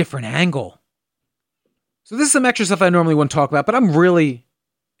shoot a different angle. So this is some extra stuff I normally wouldn't talk about, but I'm really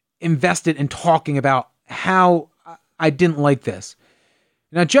invested in talking about how I didn't like this.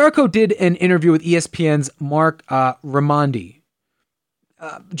 Now, Jericho did an interview with ESPN's Mark Raimondi.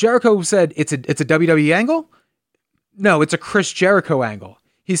 Jericho said, it's a WWE angle? No, it's a Chris Jericho angle.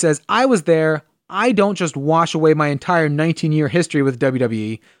 He says, I was there. I don't just wash away my entire 19-year history with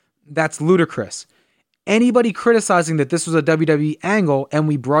WWE. That's ludicrous. Anybody criticizing that this was a WWE angle and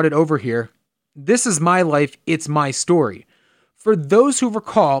we brought it over here, this is my life, it's my story. For those who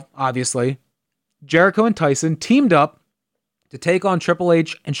recall, obviously, Jericho and Tyson teamed up to take on Triple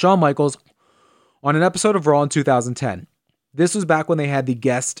H and Shawn Michaels on an episode of Raw in 2010. This was back when they had the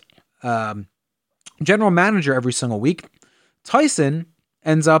guest general manager every single week. Tyson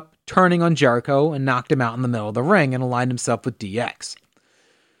ends up turning on Jericho and knocked him out in the middle of the ring and aligned himself with DX.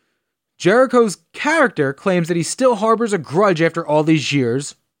 Jericho's character claims that he still harbors a grudge after all these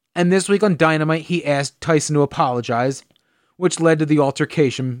years, and this week on Dynamite, he asked Tyson to apologize, which led to the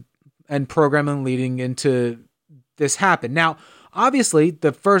altercation and programming leading into this happen. Now, obviously,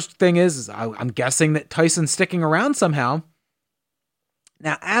 the first thing is I'm guessing that Tyson's sticking around somehow.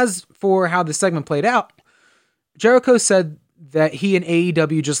 Now, as for how the segment played out, Jericho said that he and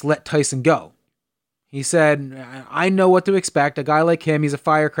AEW just let Tyson go. He said, I know what to expect. A guy like him, he's a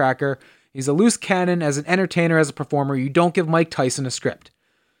firecracker. He's a loose cannon as an entertainer, as a performer. You don't give Mike Tyson a script.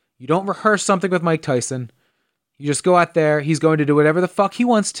 You don't rehearse something with Mike Tyson. You just go out there. He's going to do whatever the fuck he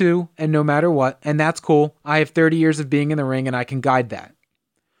wants to, and no matter what, and that's cool. I have 30 years of being in the ring, and I can guide that.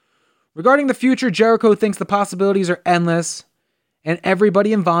 Regarding the future, Jericho thinks the possibilities are endless, and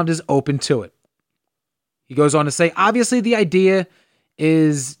everybody involved is open to it. He goes on to say, obviously the idea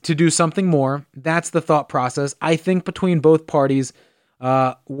is to do something more. That's the thought process. I think between both parties,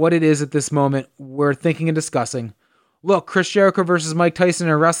 what it is at this moment, we're thinking and discussing. Look, Chris Jericho versus Mike Tyson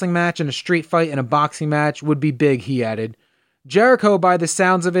in a wrestling match and a street fight and a boxing match would be big, he added. Jericho, by the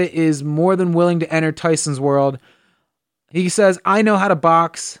sounds of it, is more than willing to enter Tyson's world. He says, I know how to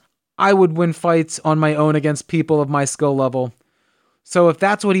box. I would win fights on my own against people of my skill level. So if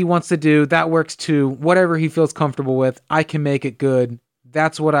that's what he wants to do, that works too. Whatever he feels comfortable with, I can make it good.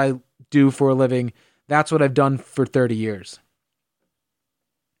 That's what I do for a living. That's what I've done for 30 years.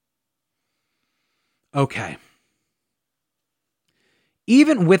 Okay.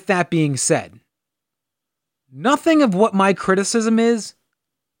 Even with that being said, nothing of what my criticism is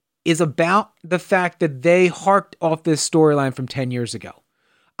about the fact that they harked off this storyline from 10 years ago.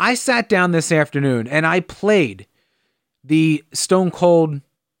 I sat down this afternoon and I played the Stone Cold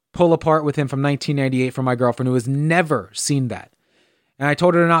pull apart with him from 1998 for my girlfriend who has never seen that. And I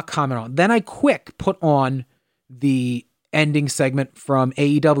told her to not comment on it. Then I quick put on the ending segment from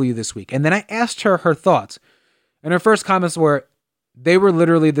AEW this week. And then I asked her her thoughts. And her first comments were, they were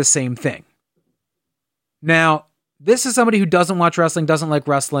literally the same thing. Now, this is somebody who doesn't watch wrestling, doesn't like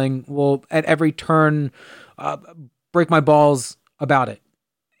wrestling, will at every turn break my balls about it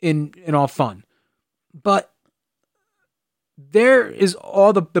in all fun. But there is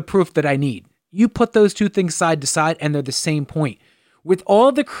all the proof that I need. You put those two things side to side and they're the same point. With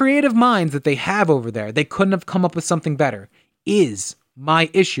all the creative minds that they have over there, they couldn't have come up with something better, is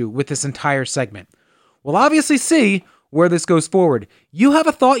my issue with this entire segment. We'll obviously see where this goes forward. You have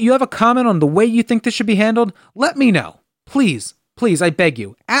a thought, you have a comment on the way you think this should be handled? Let me know. Please, I beg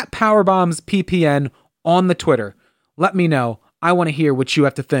you. At PowerbombsPPN on the Twitter. Let me know. I want to hear what you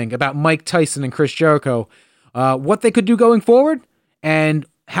have to think about Mike Tyson and Chris Jericho, what they could do going forward, and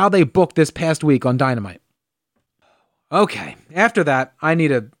how they booked this past week on Dynamite. Okay, after that, I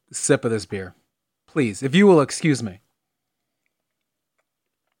need a sip of this beer. Please, if you will excuse me.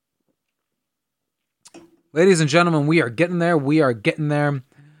 Ladies and gentlemen, we are getting there.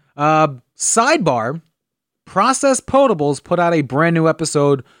 Sidebar, Process Potables put out a brand new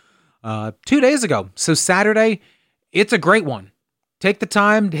episode 2 days ago. So Saturday, it's a great one. Take the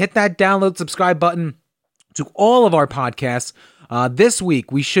time to hit that download, subscribe button to all of our podcasts. This week,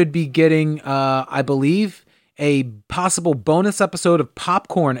 we should be getting, I believe, a possible bonus episode of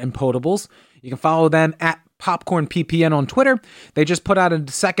Popcorn and Potables. You can follow them at Popcorn PPN on Twitter. They just put out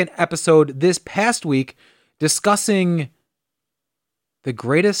a second episode this past week discussing the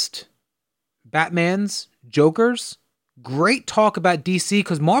greatest Batmans, Jokers. Great talk about DC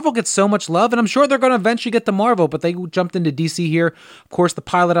because Marvel gets so much love, and I'm sure they're going to eventually get to Marvel, but they jumped into DC here. Of course, the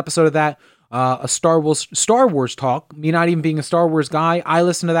pilot episode of that, a Star Wars talk. Me not even being a Star Wars guy, I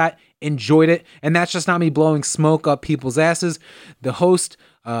listened to that, enjoyed it, and that's just not me blowing smoke up people's asses. The host,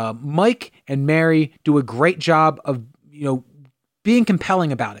 Mike and Mary, do a great job of being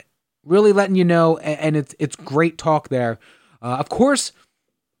compelling about it, really letting you know, and it's great talk there. Of course,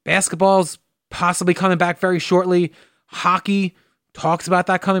 basketball's possibly coming back very shortly. Hockey talks about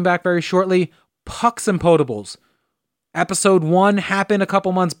that coming back very shortly. Pucks and Potables. Episode 1 happened a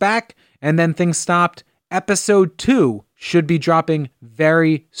couple months back, and then things stopped. Episode 2 should be dropping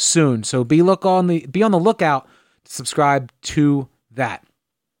very soon. So be on the lookout to subscribe to that.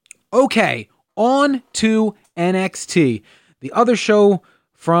 Okay, on to NXT, the other show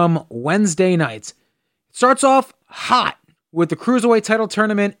from Wednesday nights. It starts off hot with the Cruiserweight title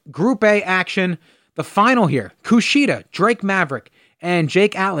tournament, Group A action. The final here, Kushida, Drake Maverick, and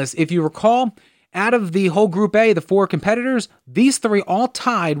Jake Atlas. If you recall, out of the whole Group A, the 4 competitors, these 3 all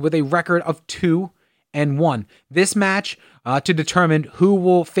tied with a record of 2-1. This match to determine who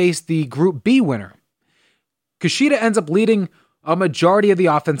will face the Group B winner. Kushida ends up leading a majority of the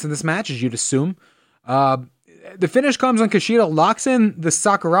offense in this match, as you'd assume. The finish comes when Kushida locks in the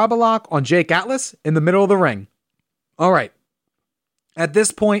Sakuraba lock on Jake Atlas in the middle of the ring. All right. At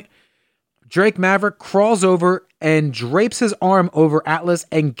this point, Drake Maverick crawls over and drapes his arm over Atlas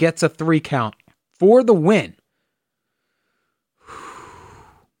and gets a 3 count for the win.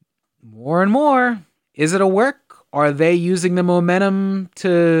 More and more. Is it a work? Are they using the momentum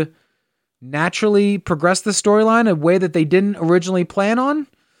to naturally progress the storyline a way that they didn't originally plan on?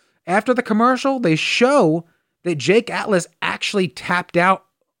 After the commercial, they show that Jake Atlas actually tapped out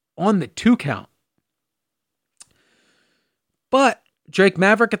on the 2 count. But Drake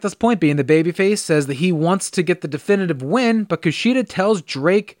Maverick, at this point, being the babyface, says that he wants to get the definitive win, but Kushida tells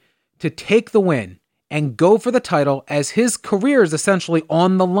Drake to take the win and go for the title, as his career is essentially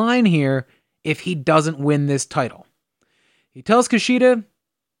on the line here if he doesn't win this title. He tells Kushida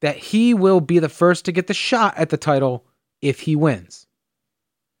that he will be the first to get the shot at the title if he wins.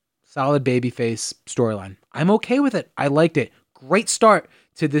 Solid babyface storyline. I'm okay with it. I liked it. Great start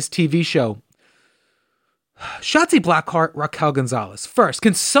to this TV show. Shotzi Blackheart, Raquel Gonzalez. First,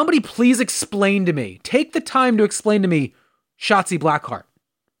 can somebody please explain to me, take the time to explain to me, Shotzi Blackheart?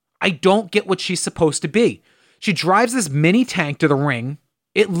 I don't get what she's supposed to be. She drives this mini tank to the ring.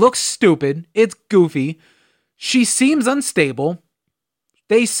 It looks stupid. It's goofy. She seems unstable.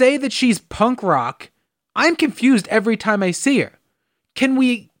 They say that she's punk rock. I'm confused every time I see her. Can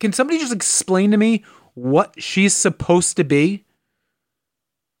somebody just explain to me what she's supposed to be?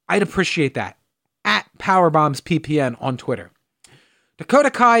 I'd appreciate that. At Powerbombs PPN on Twitter. Dakota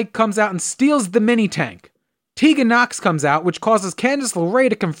Kai comes out and steals the mini tank. Tegan Nox comes out, which causes Candice LeRae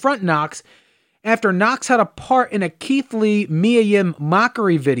to confront Nox after Nox had a part in a Keith Lee Mia Yim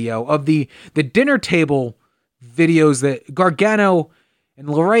mockery video of the dinner table videos that Gargano and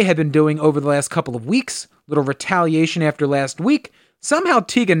LeRae had been doing over the last couple of weeks. Little retaliation after last week. Somehow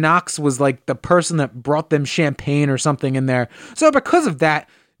Tegan Nox was like the person that brought them champagne or something in there. So because of that,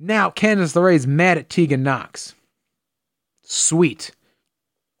 now Candice LeRae's mad at Tegan Nox. Sweet.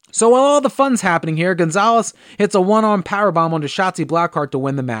 So while all the fun's happening here, Gonzalez hits a one-arm powerbomb onto Shotzi Blackheart to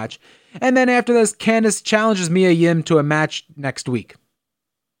win the match. And then after this, Candice challenges Mia Yim to a match next week.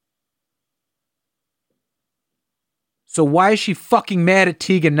 So why is she fucking mad at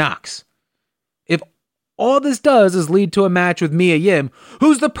Tegan Nox? If all this does is lead to a match with Mia Yim,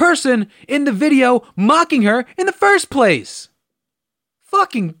 who's the person in the video mocking her in the first place.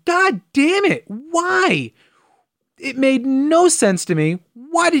 Fucking goddamn it. Why? It made no sense to me.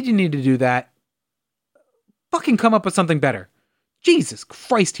 Why did you need to do that? Fucking come up with something better. Jesus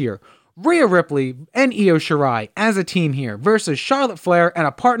Christ here. Rhea Ripley and Io Shirai as a team here versus Charlotte Flair and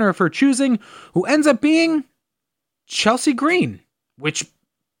a partner of her choosing who ends up being Chelsea Green, which,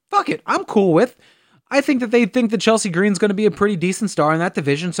 fuck it, I'm cool with. I think that they think that Chelsea Green's going to be a pretty decent star in that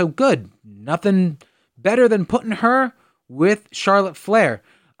division, so good. Nothing better than putting her with Charlotte Flair.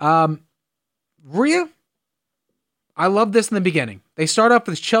 Rhea, I love this in the beginning. They start off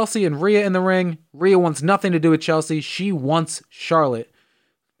with Chelsea and Rhea in the ring. Rhea wants nothing to do with Chelsea. She wants Charlotte.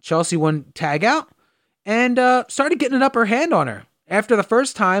 Chelsea wouldn't tag out and started getting an upper hand on her. After the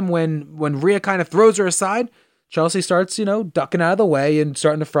first time when Rhea kind of throws her aside, Chelsea starts, ducking out of the way and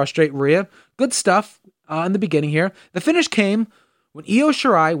starting to frustrate Rhea. Good stuff in the beginning here. The finish came When Io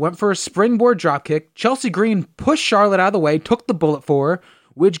Shirai went for a springboard dropkick, Chelsea Green pushed Charlotte out of the way, took the bullet for her,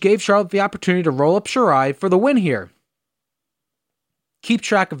 which gave Charlotte the opportunity to roll up Shirai for the win here. Keep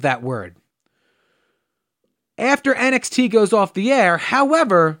track of that word. After NXT goes off the air,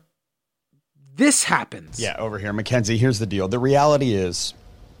 however, this happens. Yeah, over here, Mackenzie, here's the deal. The reality is,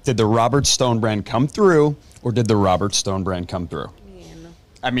 did the Robert Stone brand come through, or did the Robert Stone brand come through?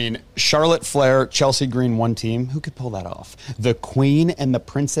 I mean, Charlotte Flair, Chelsea Green, one team. Who could pull that off? The Queen and the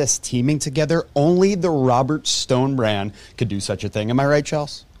Princess teaming together. Only the Robert Stone brand could do such a thing. Am I right,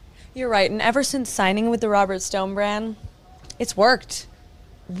 Chelsea? You're right. And ever since signing with the Robert Stone brand, it's worked.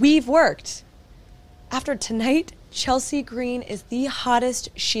 We've worked. After tonight, Chelsea Green is the hottest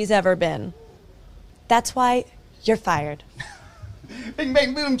she's ever been. That's why you're fired. Bing,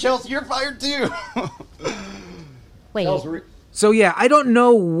 bang, boom, Chelsea, you're fired too. Wait. So yeah, I don't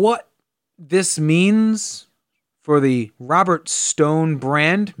know what this means for the Robert Stone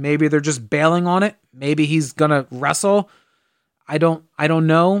brand. Maybe they're just bailing on it. Maybe he's gonna wrestle. I don't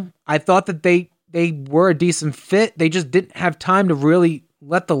know. I thought that they were a decent fit. They just didn't have time to really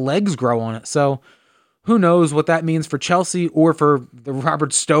let the legs grow on it. So who knows what that means for Chelsea or for the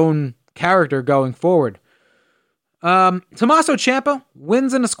Robert Stone character going forward. Tommaso Ciampa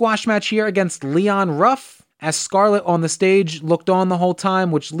wins in a squash match here against Leon Ruff, as Scarlett on the stage looked on the whole time,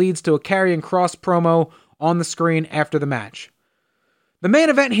 which leads to a Karrion Kross promo on the screen after the match. The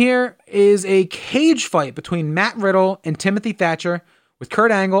main event here is a cage fight between Matt Riddle and Timothy Thatcher, with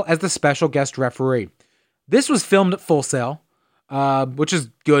Kurt Angle as the special guest referee. This was filmed at Full Sail, which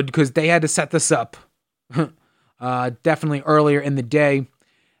is good because they had to set this up definitely earlier in the day.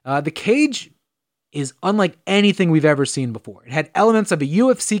 The cage is unlike anything we've ever seen before. It had elements of a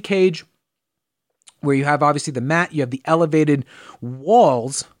UFC cage, where you have obviously the mat, you have the elevated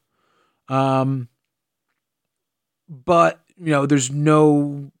walls, but there's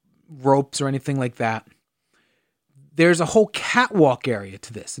no ropes or anything like that. There's a whole catwalk area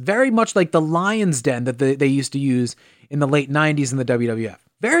to this, very much like the Lion's Den that they used to use in the late 90s in the WWF.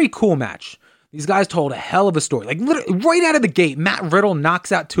 Very cool match. These guys told a hell of a story. Like literally, right out of the gate, Matt Riddle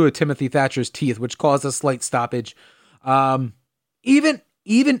knocks out two of Timothy Thatcher's teeth, which caused a slight stoppage. Even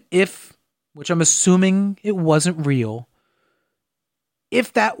if, which I'm assuming it wasn't real,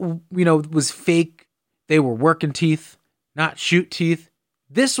 if that, was fake, they were working teeth, not shoot teeth,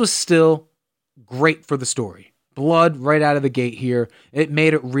 this was still great for the story. Blood right out of the gate here. It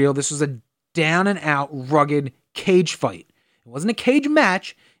made it real. This was a down and out, rugged cage fight. It wasn't a cage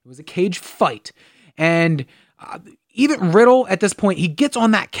match. It was a cage fight. And even Riddle at this point, he gets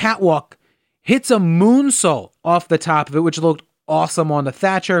on that catwalk, hits a moonsault off the top of it, which looked awesome on the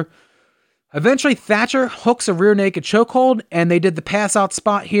Thatcher. Eventually, Thatcher hooks a rear naked chokehold, and they did the pass out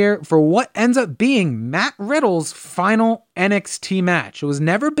spot here for what ends up being Matt Riddle's final NXT match. It was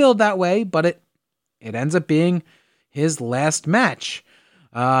never billed that way, but it ends up being his last match.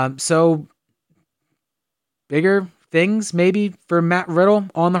 So bigger things maybe for Matt Riddle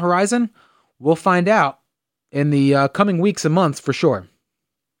on the horizon. We'll find out in the coming weeks and months for sure.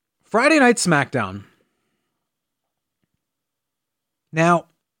 Friday Night SmackDown. Now,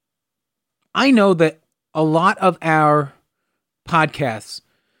 I know that a lot of our podcasts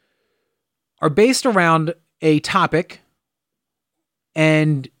are based around a topic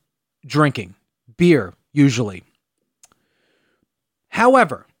and drinking, beer, usually.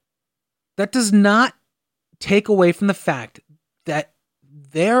 However, that does not take away from the fact that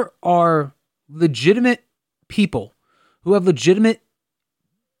there are legitimate people who have legitimate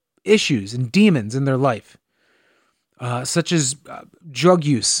issues and demons in their life, such as drug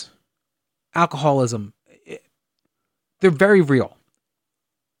use, alcoholism. They're very real.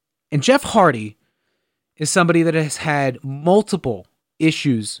 And Jeff Hardy is somebody that has had multiple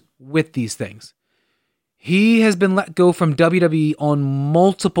issues with these things. He has been let go from WWE on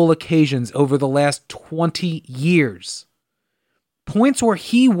multiple occasions over the last 20 years. Points where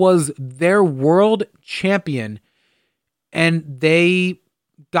he was their world champion and they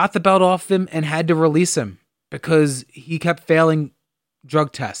got the belt off him and had to release him because he kept failing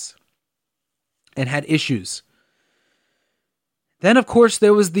drug tests and had issues. Then, of course,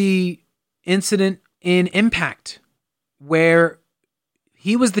 there was the incident in Impact where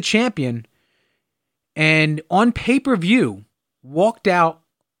he was the champion and on pay-per-view walked out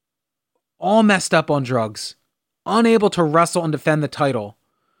all messed up on drugs, unable to wrestle and defend the title.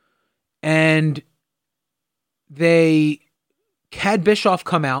 And they had Bischoff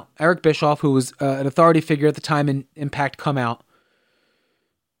come out, Eric Bischoff, who was an authority figure at the time in Impact, come out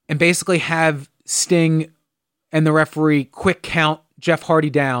and basically have Sting and the referee quick count Jeff Hardy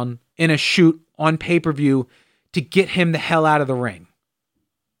down in a shoot on pay-per-view to get him the hell out of the ring.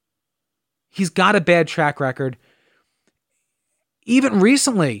 He's got a bad track record. Even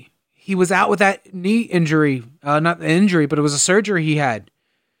recently, he was out with that knee injury. Not an injury, but it was a surgery he had.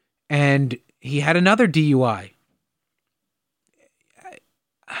 And he had another DUI.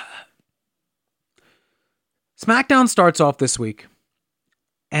 SmackDown starts off this week.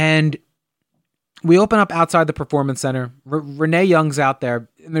 And we open up outside the Performance Center. Renee Young's out there.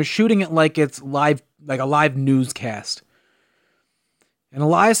 And they're shooting it like it's live, like a live newscast. And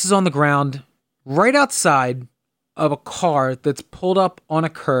Elias is on the ground right outside of a car that's pulled up on a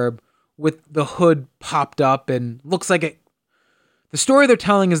curb with the hood popped up and looks like it. The story they're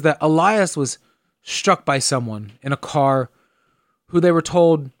telling is that Elias was struck by someone in a car who they were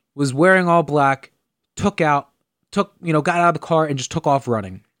told was wearing all black, got out of the car and just took off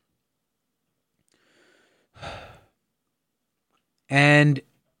running. And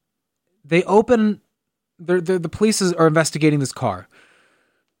they open, the police are investigating this car.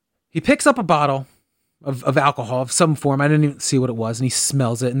 He picks up a bottle of alcohol of some form. I didn't even see what it was, and he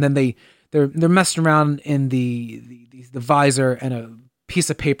smells it. And then they're messing around in the visor, and a piece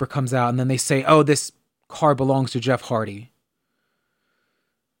of paper comes out, and then they say, "Oh, this car belongs to Jeff Hardy."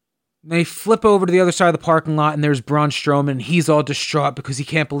 And they flip over to the other side of the parking lot, and there's Braun Strowman, and he's all distraught because he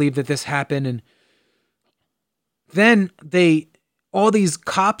can't believe that this happened. And then all these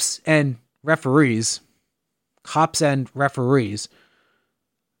cops and referees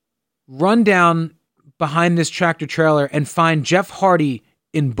run down behind this tractor trailer and find Jeff Hardy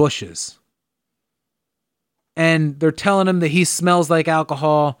in bushes. And they're telling him that he smells like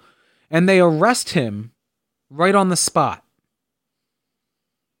alcohol, and they arrest him right on the spot.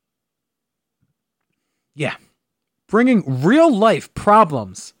 Yeah. Bringing real life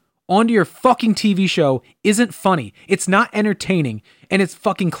problems onto your fucking TV show isn't funny. It's not entertaining, and it's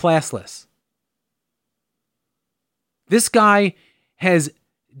fucking classless. This guy has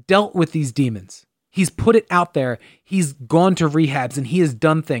dealt with these demons. He's put it out there. He's gone to rehabs and he has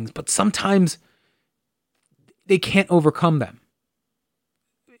done things, but sometimes they can't overcome them,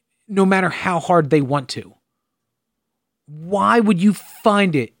 no matter how hard they want to. Why would you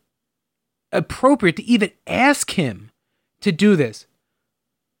find it appropriate to even ask him to do this?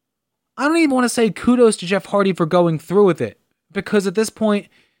 I don't even want to say kudos to Jeff Hardy for going through with it, because at this point,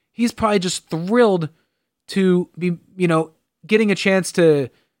 he's probably just thrilled to be, getting a chance to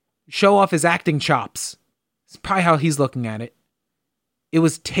show off his acting chops. It's probably how he's looking at it. It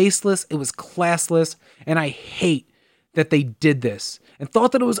was tasteless, it was classless, and I hate that they did this and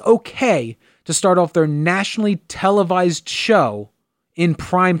thought that it was okay to start off their nationally televised show in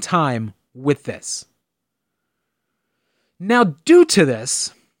prime time with this. Now, due to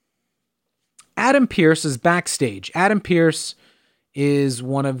this, Adam Pearce is backstage. Adam Pearce is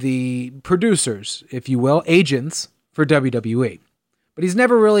one of the producers, if you will, agents for WWE. But he's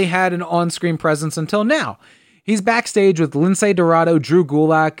never really had an on-screen presence until now. He's backstage with Lince Dorado, Drew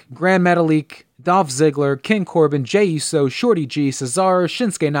Gulak, Gran Metalik, Dolph Ziggler, King Corbin, Jey Uso, Shorty G, Cesaro,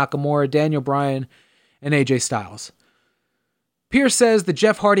 Shinsuke Nakamura, Daniel Bryan, and AJ Styles. Pearce says that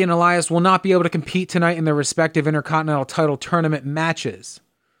Jeff Hardy and Elias will not be able to compete tonight in their respective Intercontinental title tournament matches.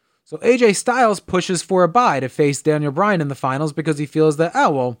 So AJ Styles pushes for a bye to face Daniel Bryan in the finals because he feels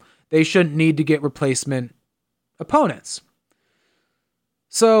that, they shouldn't need to get replacement opponents.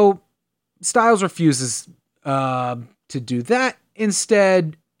 So Styles refuses to do that.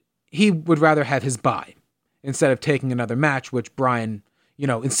 Instead, he would rather have his bye instead of taking another match, which Bryan,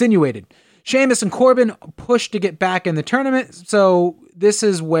 insinuated. Sheamus and Corbin pushed to get back in the tournament. So this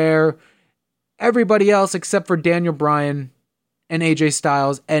is where everybody else except for Daniel Bryan and AJ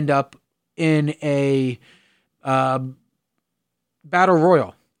Styles end up in a battle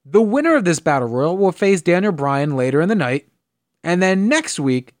royal. The winner of this battle royal will face Daniel Bryan later in the night. And then next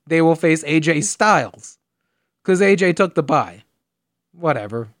week, they will face AJ Styles. Because AJ took the bye.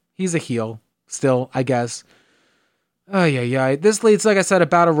 Whatever. He's a heel. Still, I guess. This leads, like I said, a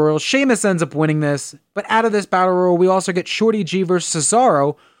battle royal. Sheamus ends up winning this. But out of this battle royal, we also get Shorty G versus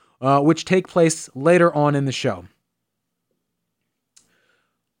Cesaro, which take place later on in the show.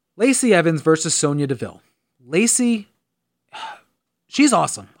 Lacey Evans versus Sonya Deville. Lacey, she's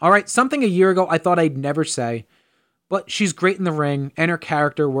awesome. All right, something a year ago I thought I'd never say. But she's great in the ring, and her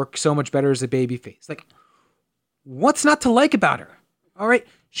character works so much better as a babyface. Like, what's not to like about her? All right,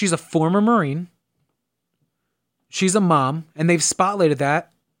 she's a former Marine. She's a mom, and they've spotlighted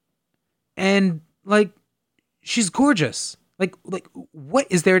that. And, she's gorgeous. Like, what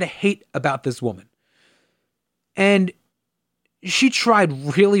is there to hate about this woman? And she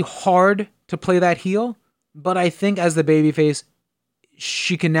tried really hard to play that heel, but I think as the babyface,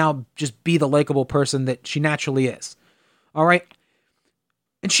 she can now just be the likable person that she naturally is. All right.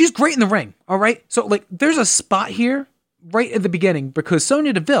 And she's great in the ring. All right. So like there's a spot here right at the beginning because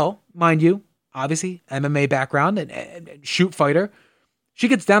Sonya Deville, mind you, obviously MMA background and shoot fighter. She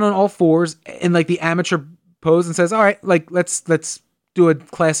gets down on all fours in like the amateur pose and says, all right, like let's do a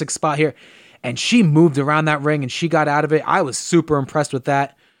classic spot here. And she moved around that ring and she got out of it. I was super impressed with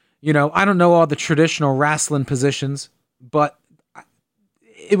that. You know, I don't know all the traditional wrestling positions, but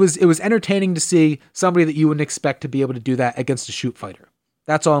it was entertaining to see somebody that you wouldn't expect to be able to do that against a shoot fighter.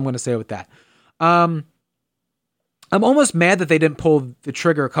 That's all I'm going to say with that. I'm almost mad that they didn't pull the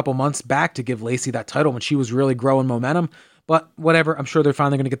trigger a couple months back to give Lacey that title when she was really growing momentum, but whatever. I'm sure they're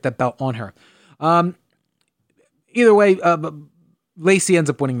finally going to get that belt on her. Either way, Lacey ends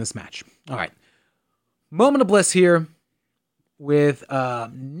up winning this match. All right. Moment of bliss here with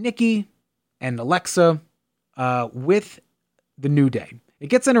Nikki and Alexa with the New Day. It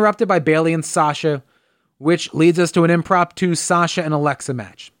gets interrupted by Bayley and Sasha, which leads us to an impromptu Sasha and Alexa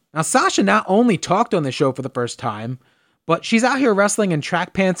match. Now, Sasha not only talked on the show for the first time, but she's out here wrestling in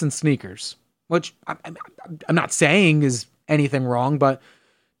track pants and sneakers, which I'm not saying is anything wrong, but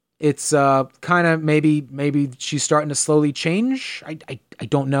it's kind of maybe she's starting to slowly change. I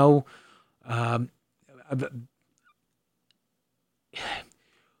don't know.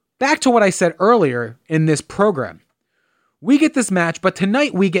 Back to what I said earlier in this program. We get this match, but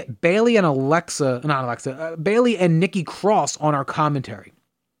tonight we get Bayley and Bayley and Nikki Cross on our commentary.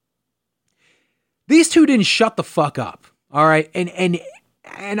 These two didn't shut the fuck up. All right.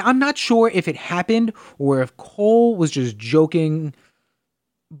 And I'm not sure if it happened or if Cole was just joking,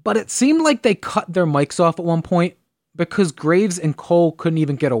 but it seemed like they cut their mics off at one point because Graves and Cole couldn't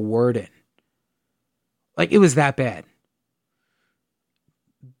even get a word in. Like, it was that bad.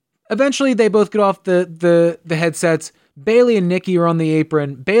 Eventually, they both get off the headsets. Bayley and Nikki are on the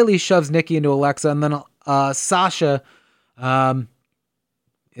apron. Bayley shoves Nikki into Alexa, and then Sasha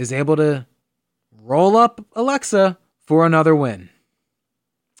is able to roll up Alexa for another win.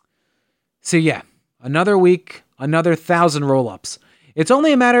 So yeah, another week, another 1,000 roll-ups. It's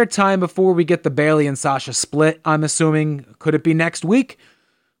only a matter of time before we get the Bayley and Sasha split, I'm assuming. Could it be next week?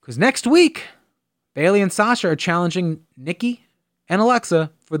 Because next week, Bayley and Sasha are challenging Nikki and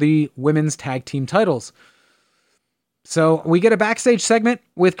Alexa for the women's tag team titles. So we get a backstage segment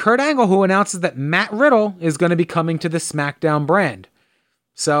with Kurt Angle, who announces that Matt Riddle is going to be coming to the SmackDown brand.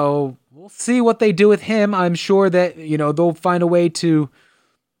 So we'll see what they do with him. I'm sure that, they'll find a way to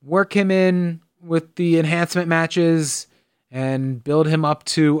work him in with the enhancement matches and build him up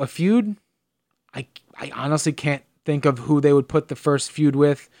to a feud. I honestly can't think of who they would put the first feud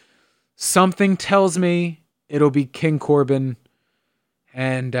with. Something tells me it'll be King Corbin.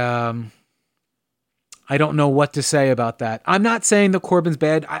 And I don't know what to say about that. I'm not saying that Corbin's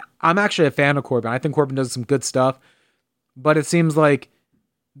bad. I'm actually a fan of Corbin. I think Corbin does some good stuff. But it seems like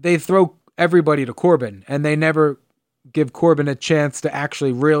they throw everybody to Corbin, and they never give Corbin a chance to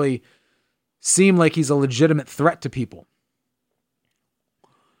actually really seem like he's a legitimate threat to people.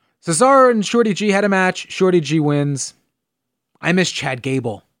 Cesaro and Shorty G had a match. Shorty G wins. I miss Chad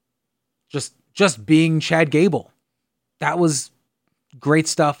Gable. Just being Chad Gable. That was great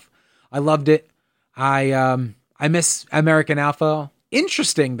stuff. I loved it. I miss American Alpha.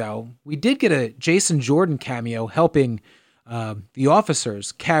 Interesting, though. We did get a Jason Jordan cameo helping the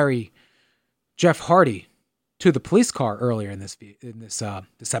officers carry Jeff Hardy to the police car earlier in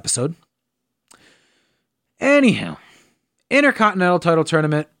this episode. Anyhow, Intercontinental title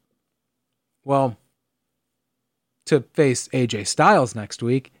tournament. Well, to face AJ Styles next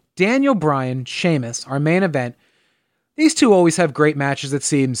week. Daniel Bryan, Sheamus, our main event. These two always have great matches, it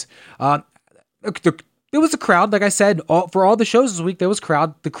seems. There was a crowd, like I said, for all the shows this week, there was a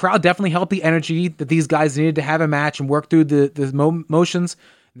crowd. The crowd definitely helped the energy that these guys needed to have a match and work through the motions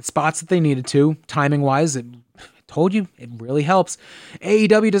and the spots that they needed to, timing-wise. I told you, it really helps.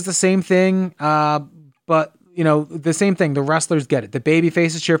 AEW does the same thing, but, the same thing. The wrestlers get it. The baby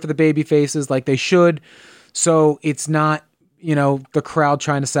faces cheer for the baby faces like they should, so it's not, the crowd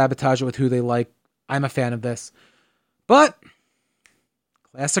trying to sabotage it with who they like. I'm a fan of this. But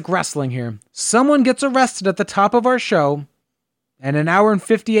classic wrestling here. Someone gets arrested at the top of our show, and an hour and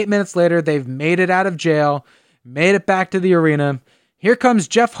 58 minutes later, they've made it out of jail, made it back to the arena. Here comes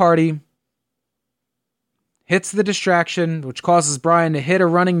Jeff Hardy. Hits the distraction, which causes Bryan to hit a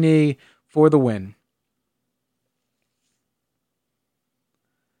running knee for the win.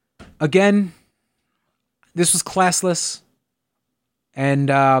 Again, this was classless,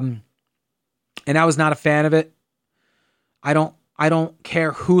 and I was not a fan of it. I don't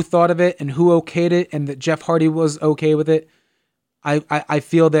care who thought of it and who okayed it and that Jeff Hardy was okay with it. I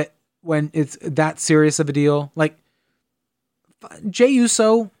feel that when it's that serious of a deal, like Jey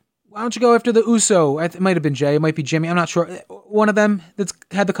Uso, why don't you go after the Uso? It might have been Jey, it might be Jimmy, I'm not sure. One of them that's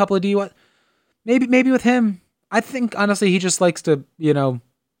had the couple of DUI. Maybe with him. I think honestly he just likes to,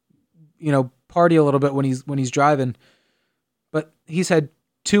 party a little bit when he's driving. But he's had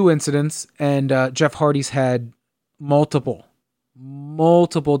 2 incidents, and Jeff Hardy's had multiple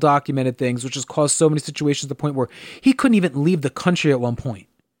documented things, which has caused so many situations to the point where he couldn't even leave the country at one point.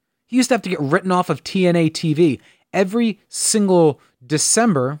 He used to have to get written off of TNA TV every single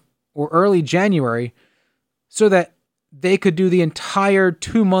December or early January so that they could do the entire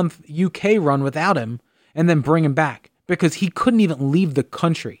 2-month UK run without him and then bring him back because he couldn't even leave the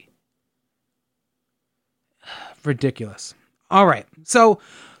country. Ridiculous. All right. So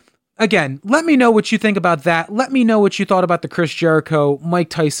again, let me know what you think about that. Let me know what you thought about the Chris Jericho, Mike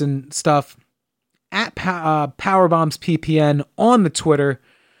Tyson stuff at Powerbombs PPN on the Twitter.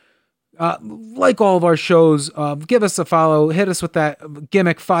 Like all of our shows, give us a follow. Hit us with that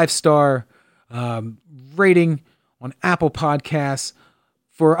gimmick 5-star rating on Apple Podcasts.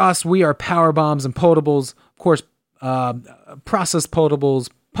 For us, we are Powerbombs and Potables. Of course, Processed Potables,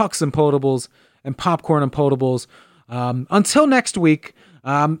 Pucks and Potables, and Popcorn and Potables. Until next week,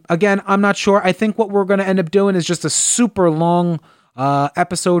 again, I'm not sure. I think what we're going to end up doing is just a super long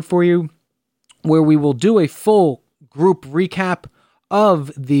episode for you where we will do a full group recap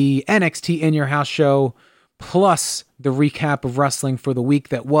of the NXT In Your House show, plus the recap of wrestling for the week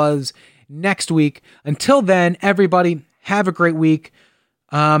that was next week. Until then, everybody, have a great week.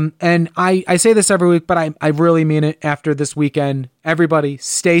 And I say this every week, but I really mean it after this weekend. Everybody,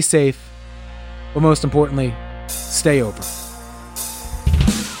 stay safe, but most importantly, stay over.